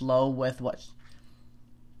doesn't flow with what...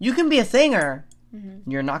 You can be a singer. Mm-hmm.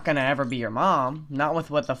 You're not gonna ever be your mom. Not with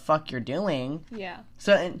what the fuck you're doing. Yeah.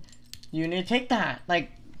 So, and you need to take that. Like,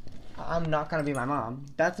 I'm not gonna be my mom.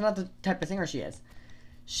 That's not the type of singer she is.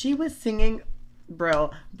 She was singing... Bro.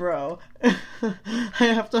 I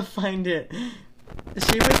have to find it.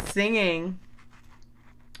 She was singing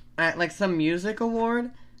at, some music award.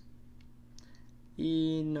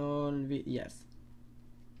 Yes.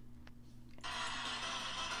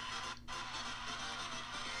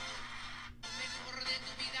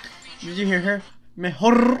 Did you hear her?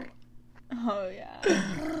 Mejor. Oh,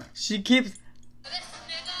 yeah. She keeps...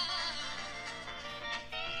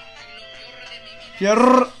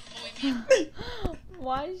 Peor.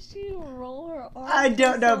 Why did she roll her arms? I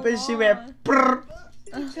don't know, but she went... Prr.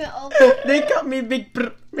 Oh, They call me Big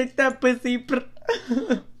Prr. Make that pussy prr.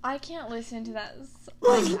 I can't listen to that.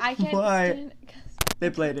 Like, I can't Why? stand They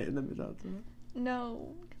played it in the middle.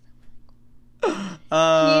 No.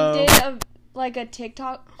 Oh. He did a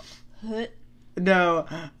TikTok. No.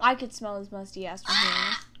 I could smell his musty ass from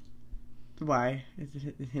here. Why? Is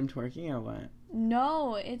it him twerking or what?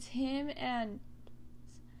 No, it's him and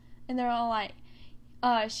they're all like,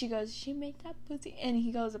 she goes, she make that pussy, and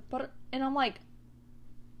he goes, "But," and I'm like,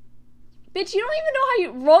 bitch, you don't even know how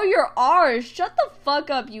you roll your R's. Shut the fuck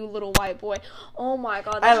up, you little white boy. Oh my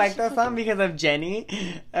god. I like that song because of Jenny.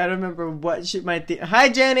 I don't remember what she might. Hi,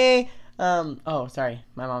 Jenny. Oh, sorry,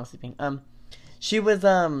 my mom's sleeping. She was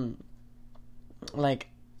like,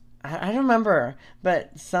 I don't remember,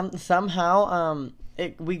 but somehow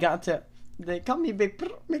we got to. They call me Big Prr,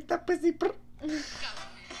 make that pussy prr.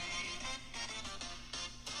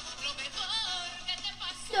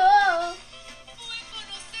 so.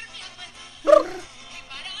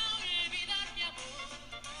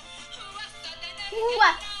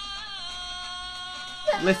 What?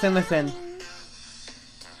 Listen. No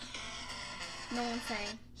one's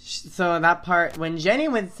saying. So that part, when Jenny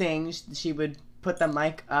would sing, she would put the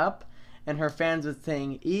mic up, and her fans would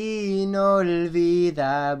sing "Inolvidable,"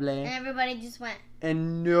 And everybody just went.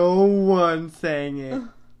 and no one sang it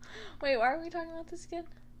Wait, why are we talking about this again?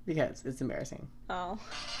 because it's embarrassing. Oh.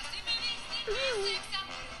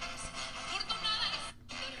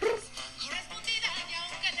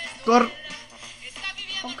 Cor-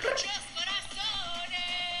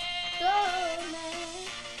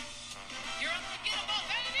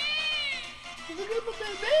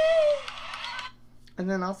 And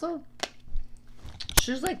then also,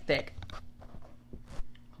 she's like thick.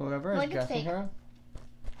 Whoever is Like a dressing thick. her.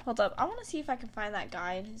 Hold up. I want to see if I can find that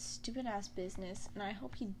guy in his stupid ass business, and I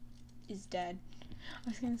hope he is dead. I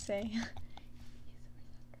was gonna say.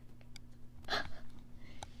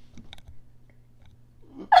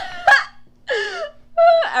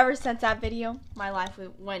 Ever since that video, my life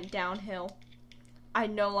went downhill. I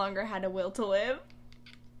no longer had a will to live.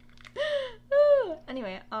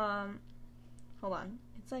 Anyway, hold on.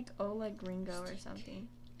 It's like Ola Gringo or something.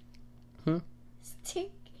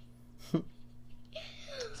 Stink.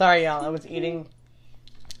 Sorry, y'all. I was eating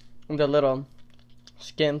the little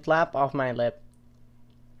skin flap off my lip.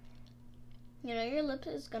 You know your lip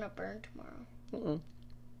is gonna burn tomorrow. Mm-mm.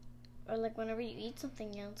 Or like whenever you eat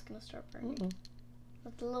something, yeah, it's gonna start burning. Mm-mm.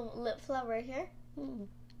 With the little lip flap right here? Mm-mm.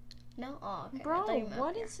 No? Oh, okay. I Bro, thought you meant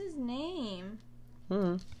what here. is his name?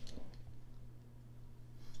 Mm-mm.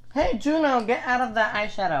 Hey, Juno, get out of that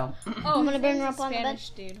eyeshadow. Oh, I'm gonna his bring name's her a up on the bed. Spanish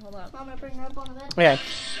dude. Hold up. I'm gonna bring her up on the bed. Okay.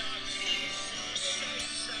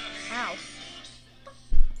 Ow.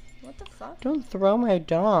 What the fuck? Don't throw my Oh,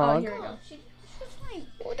 dog. here we go. She's fine.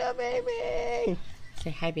 Hola, baby.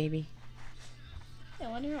 Say hi, baby. I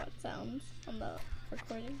wonder how it sounds on the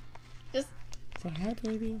recording. Just Say hi,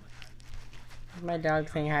 baby. My dog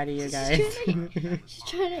saying hi to you guys. she's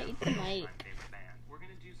trying to eat the mic. We're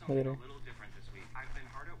gonna do Look something at a her. little different this week. I've been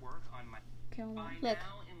hard at work on my. Look.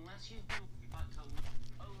 Unless you do.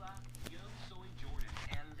 Hola, yo soy Jordan,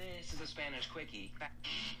 and this is a Spanish quickie.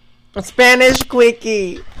 A Spanish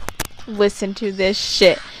quickie. Listen to this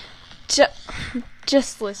shit.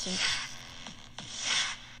 Just listen.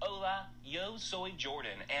 Hola, yo soy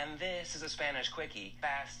Jordan, and this is a Spanish quickie.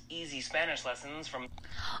 Fast, easy Spanish lessons from.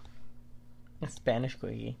 A Spanish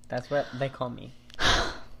quickie. That's what they call me.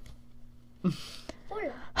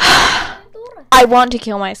 I want to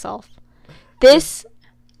kill myself. This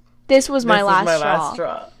was my last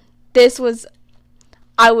straw.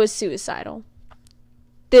 I was suicidal.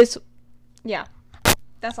 Yeah.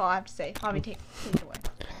 That's all I have to say. Javi, take it away.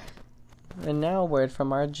 And now a word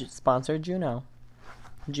from our sponsor, Juno.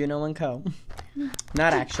 Juno & Co.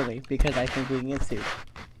 Not actually, because I think we can get sued.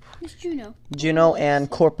 Who's Juno? Juno and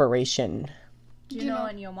Corporation. Juno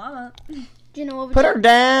and your mama. Juno, what would Put you her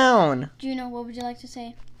down! Juno, what would you like to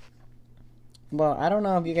say? Well, I don't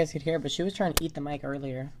know if you guys could hear, but she was trying to eat the mic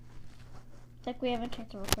earlier. Like, we haven't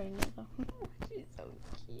checked the recording yet, though. She's so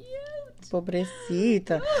cute.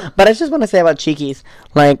 Pobrecita. But I just want to say about Cheekies.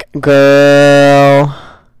 Like, girl.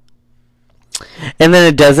 And then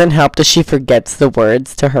it doesn't help that she forgets the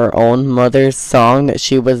words to her own mother's song, that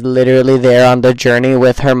she was literally there on the journey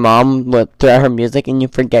with her mom throughout her music, and you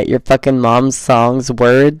forget your fucking mom's song's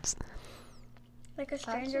words. Like a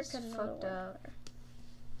stranger could know.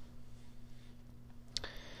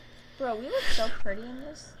 Bro, we look so pretty in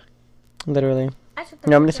this. Literally. I took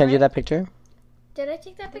You want me to send you that picture? Did I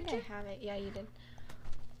take that I think picture? I have it. Yeah, you did.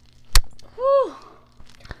 Whew.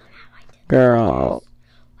 Girl.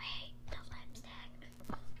 Wait, the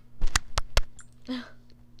lipstick.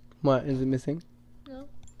 What? Is it missing? No.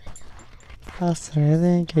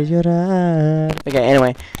 Okay,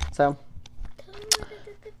 anyway. So, Tell me why they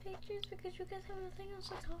did the pictures because you guys have nothing else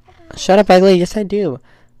to talk about. shut up, ugly. Yes, I do.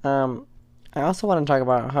 I also want to talk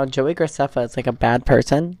about how Joey Graceffa is like a bad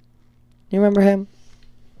person. You remember him?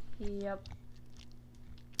 Yep.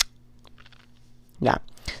 Yeah.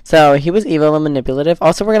 So he was evil and manipulative.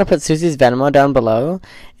 Also, we're gonna put Susie's Venmo down below,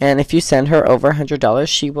 and if you send her over $100,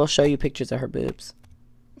 she will show you pictures of her boobs.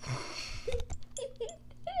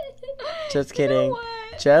 Just kidding. You know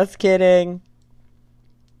what? Just kidding.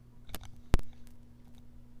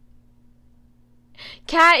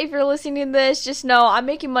 Kat, if you're listening to this, just know I'm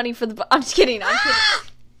making money for the. I'm just kidding. I'm kidding.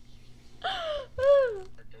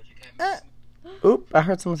 Oop! I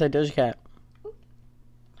heard someone say Doja Cat.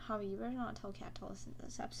 Javi, you better not tell Kat to listen to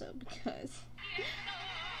this episode because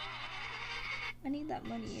I need that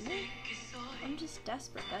money, you know? I'm just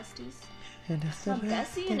desperate, besties. Some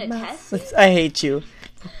Bessie and a Tessie? I hate you.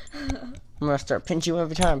 I'm gonna start pinch you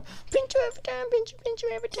every time. Pinch you every time. Pinch you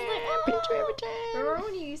every time. Pinch you every time. Remember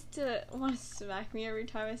when you used to want to smack me every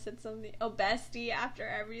time I said something? Oh, bestie, after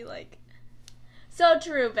every, like... So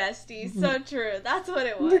true, bestie. So true. That's what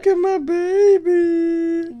it was. Look at my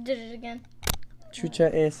baby. Did it again.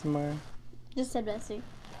 Chucha ASMR. Just said Bessie.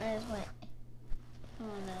 I just went. Oh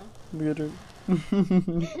no. Look at her.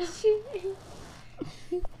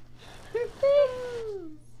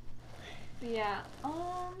 Yeah.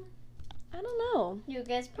 I don't know. You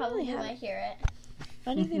guys probably have- might hear it.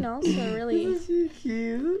 Anything else that really... Isn't she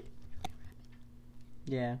cute?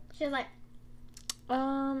 Yeah. She was like,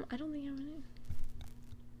 I don't think I have any.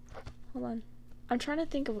 Hold on. I'm trying to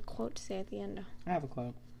think of a quote to say at the end. I have a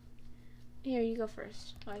quote. Here, you go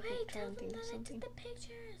first. I can "Wait, try tell and them think that of I something. took the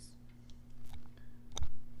pictures."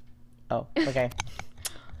 Oh, okay.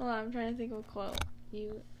 Hold on, I'm trying to think of a quote.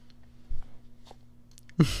 You...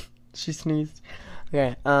 She sneezed.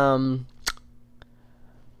 Okay,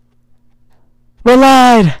 We're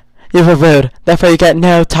lied! You were rude. Therefore you get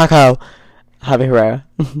no taco. Javi Herrera.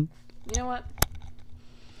 You know what?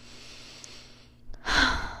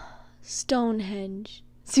 Stonehenge.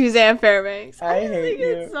 Suzanne Fairbanks. I just hate think you.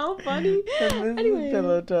 It's so funny. And this Anyway. is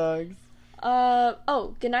Pillow Talks.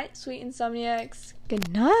 Oh, good night, sweet insomniacs.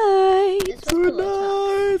 Good night. This was Good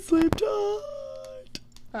pillow night. Sleep tight. talk.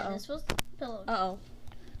 Uh-oh. This was pillow talk. Uh-oh.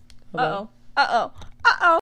 Hello? Uh-oh. Uh-oh. Uh-oh.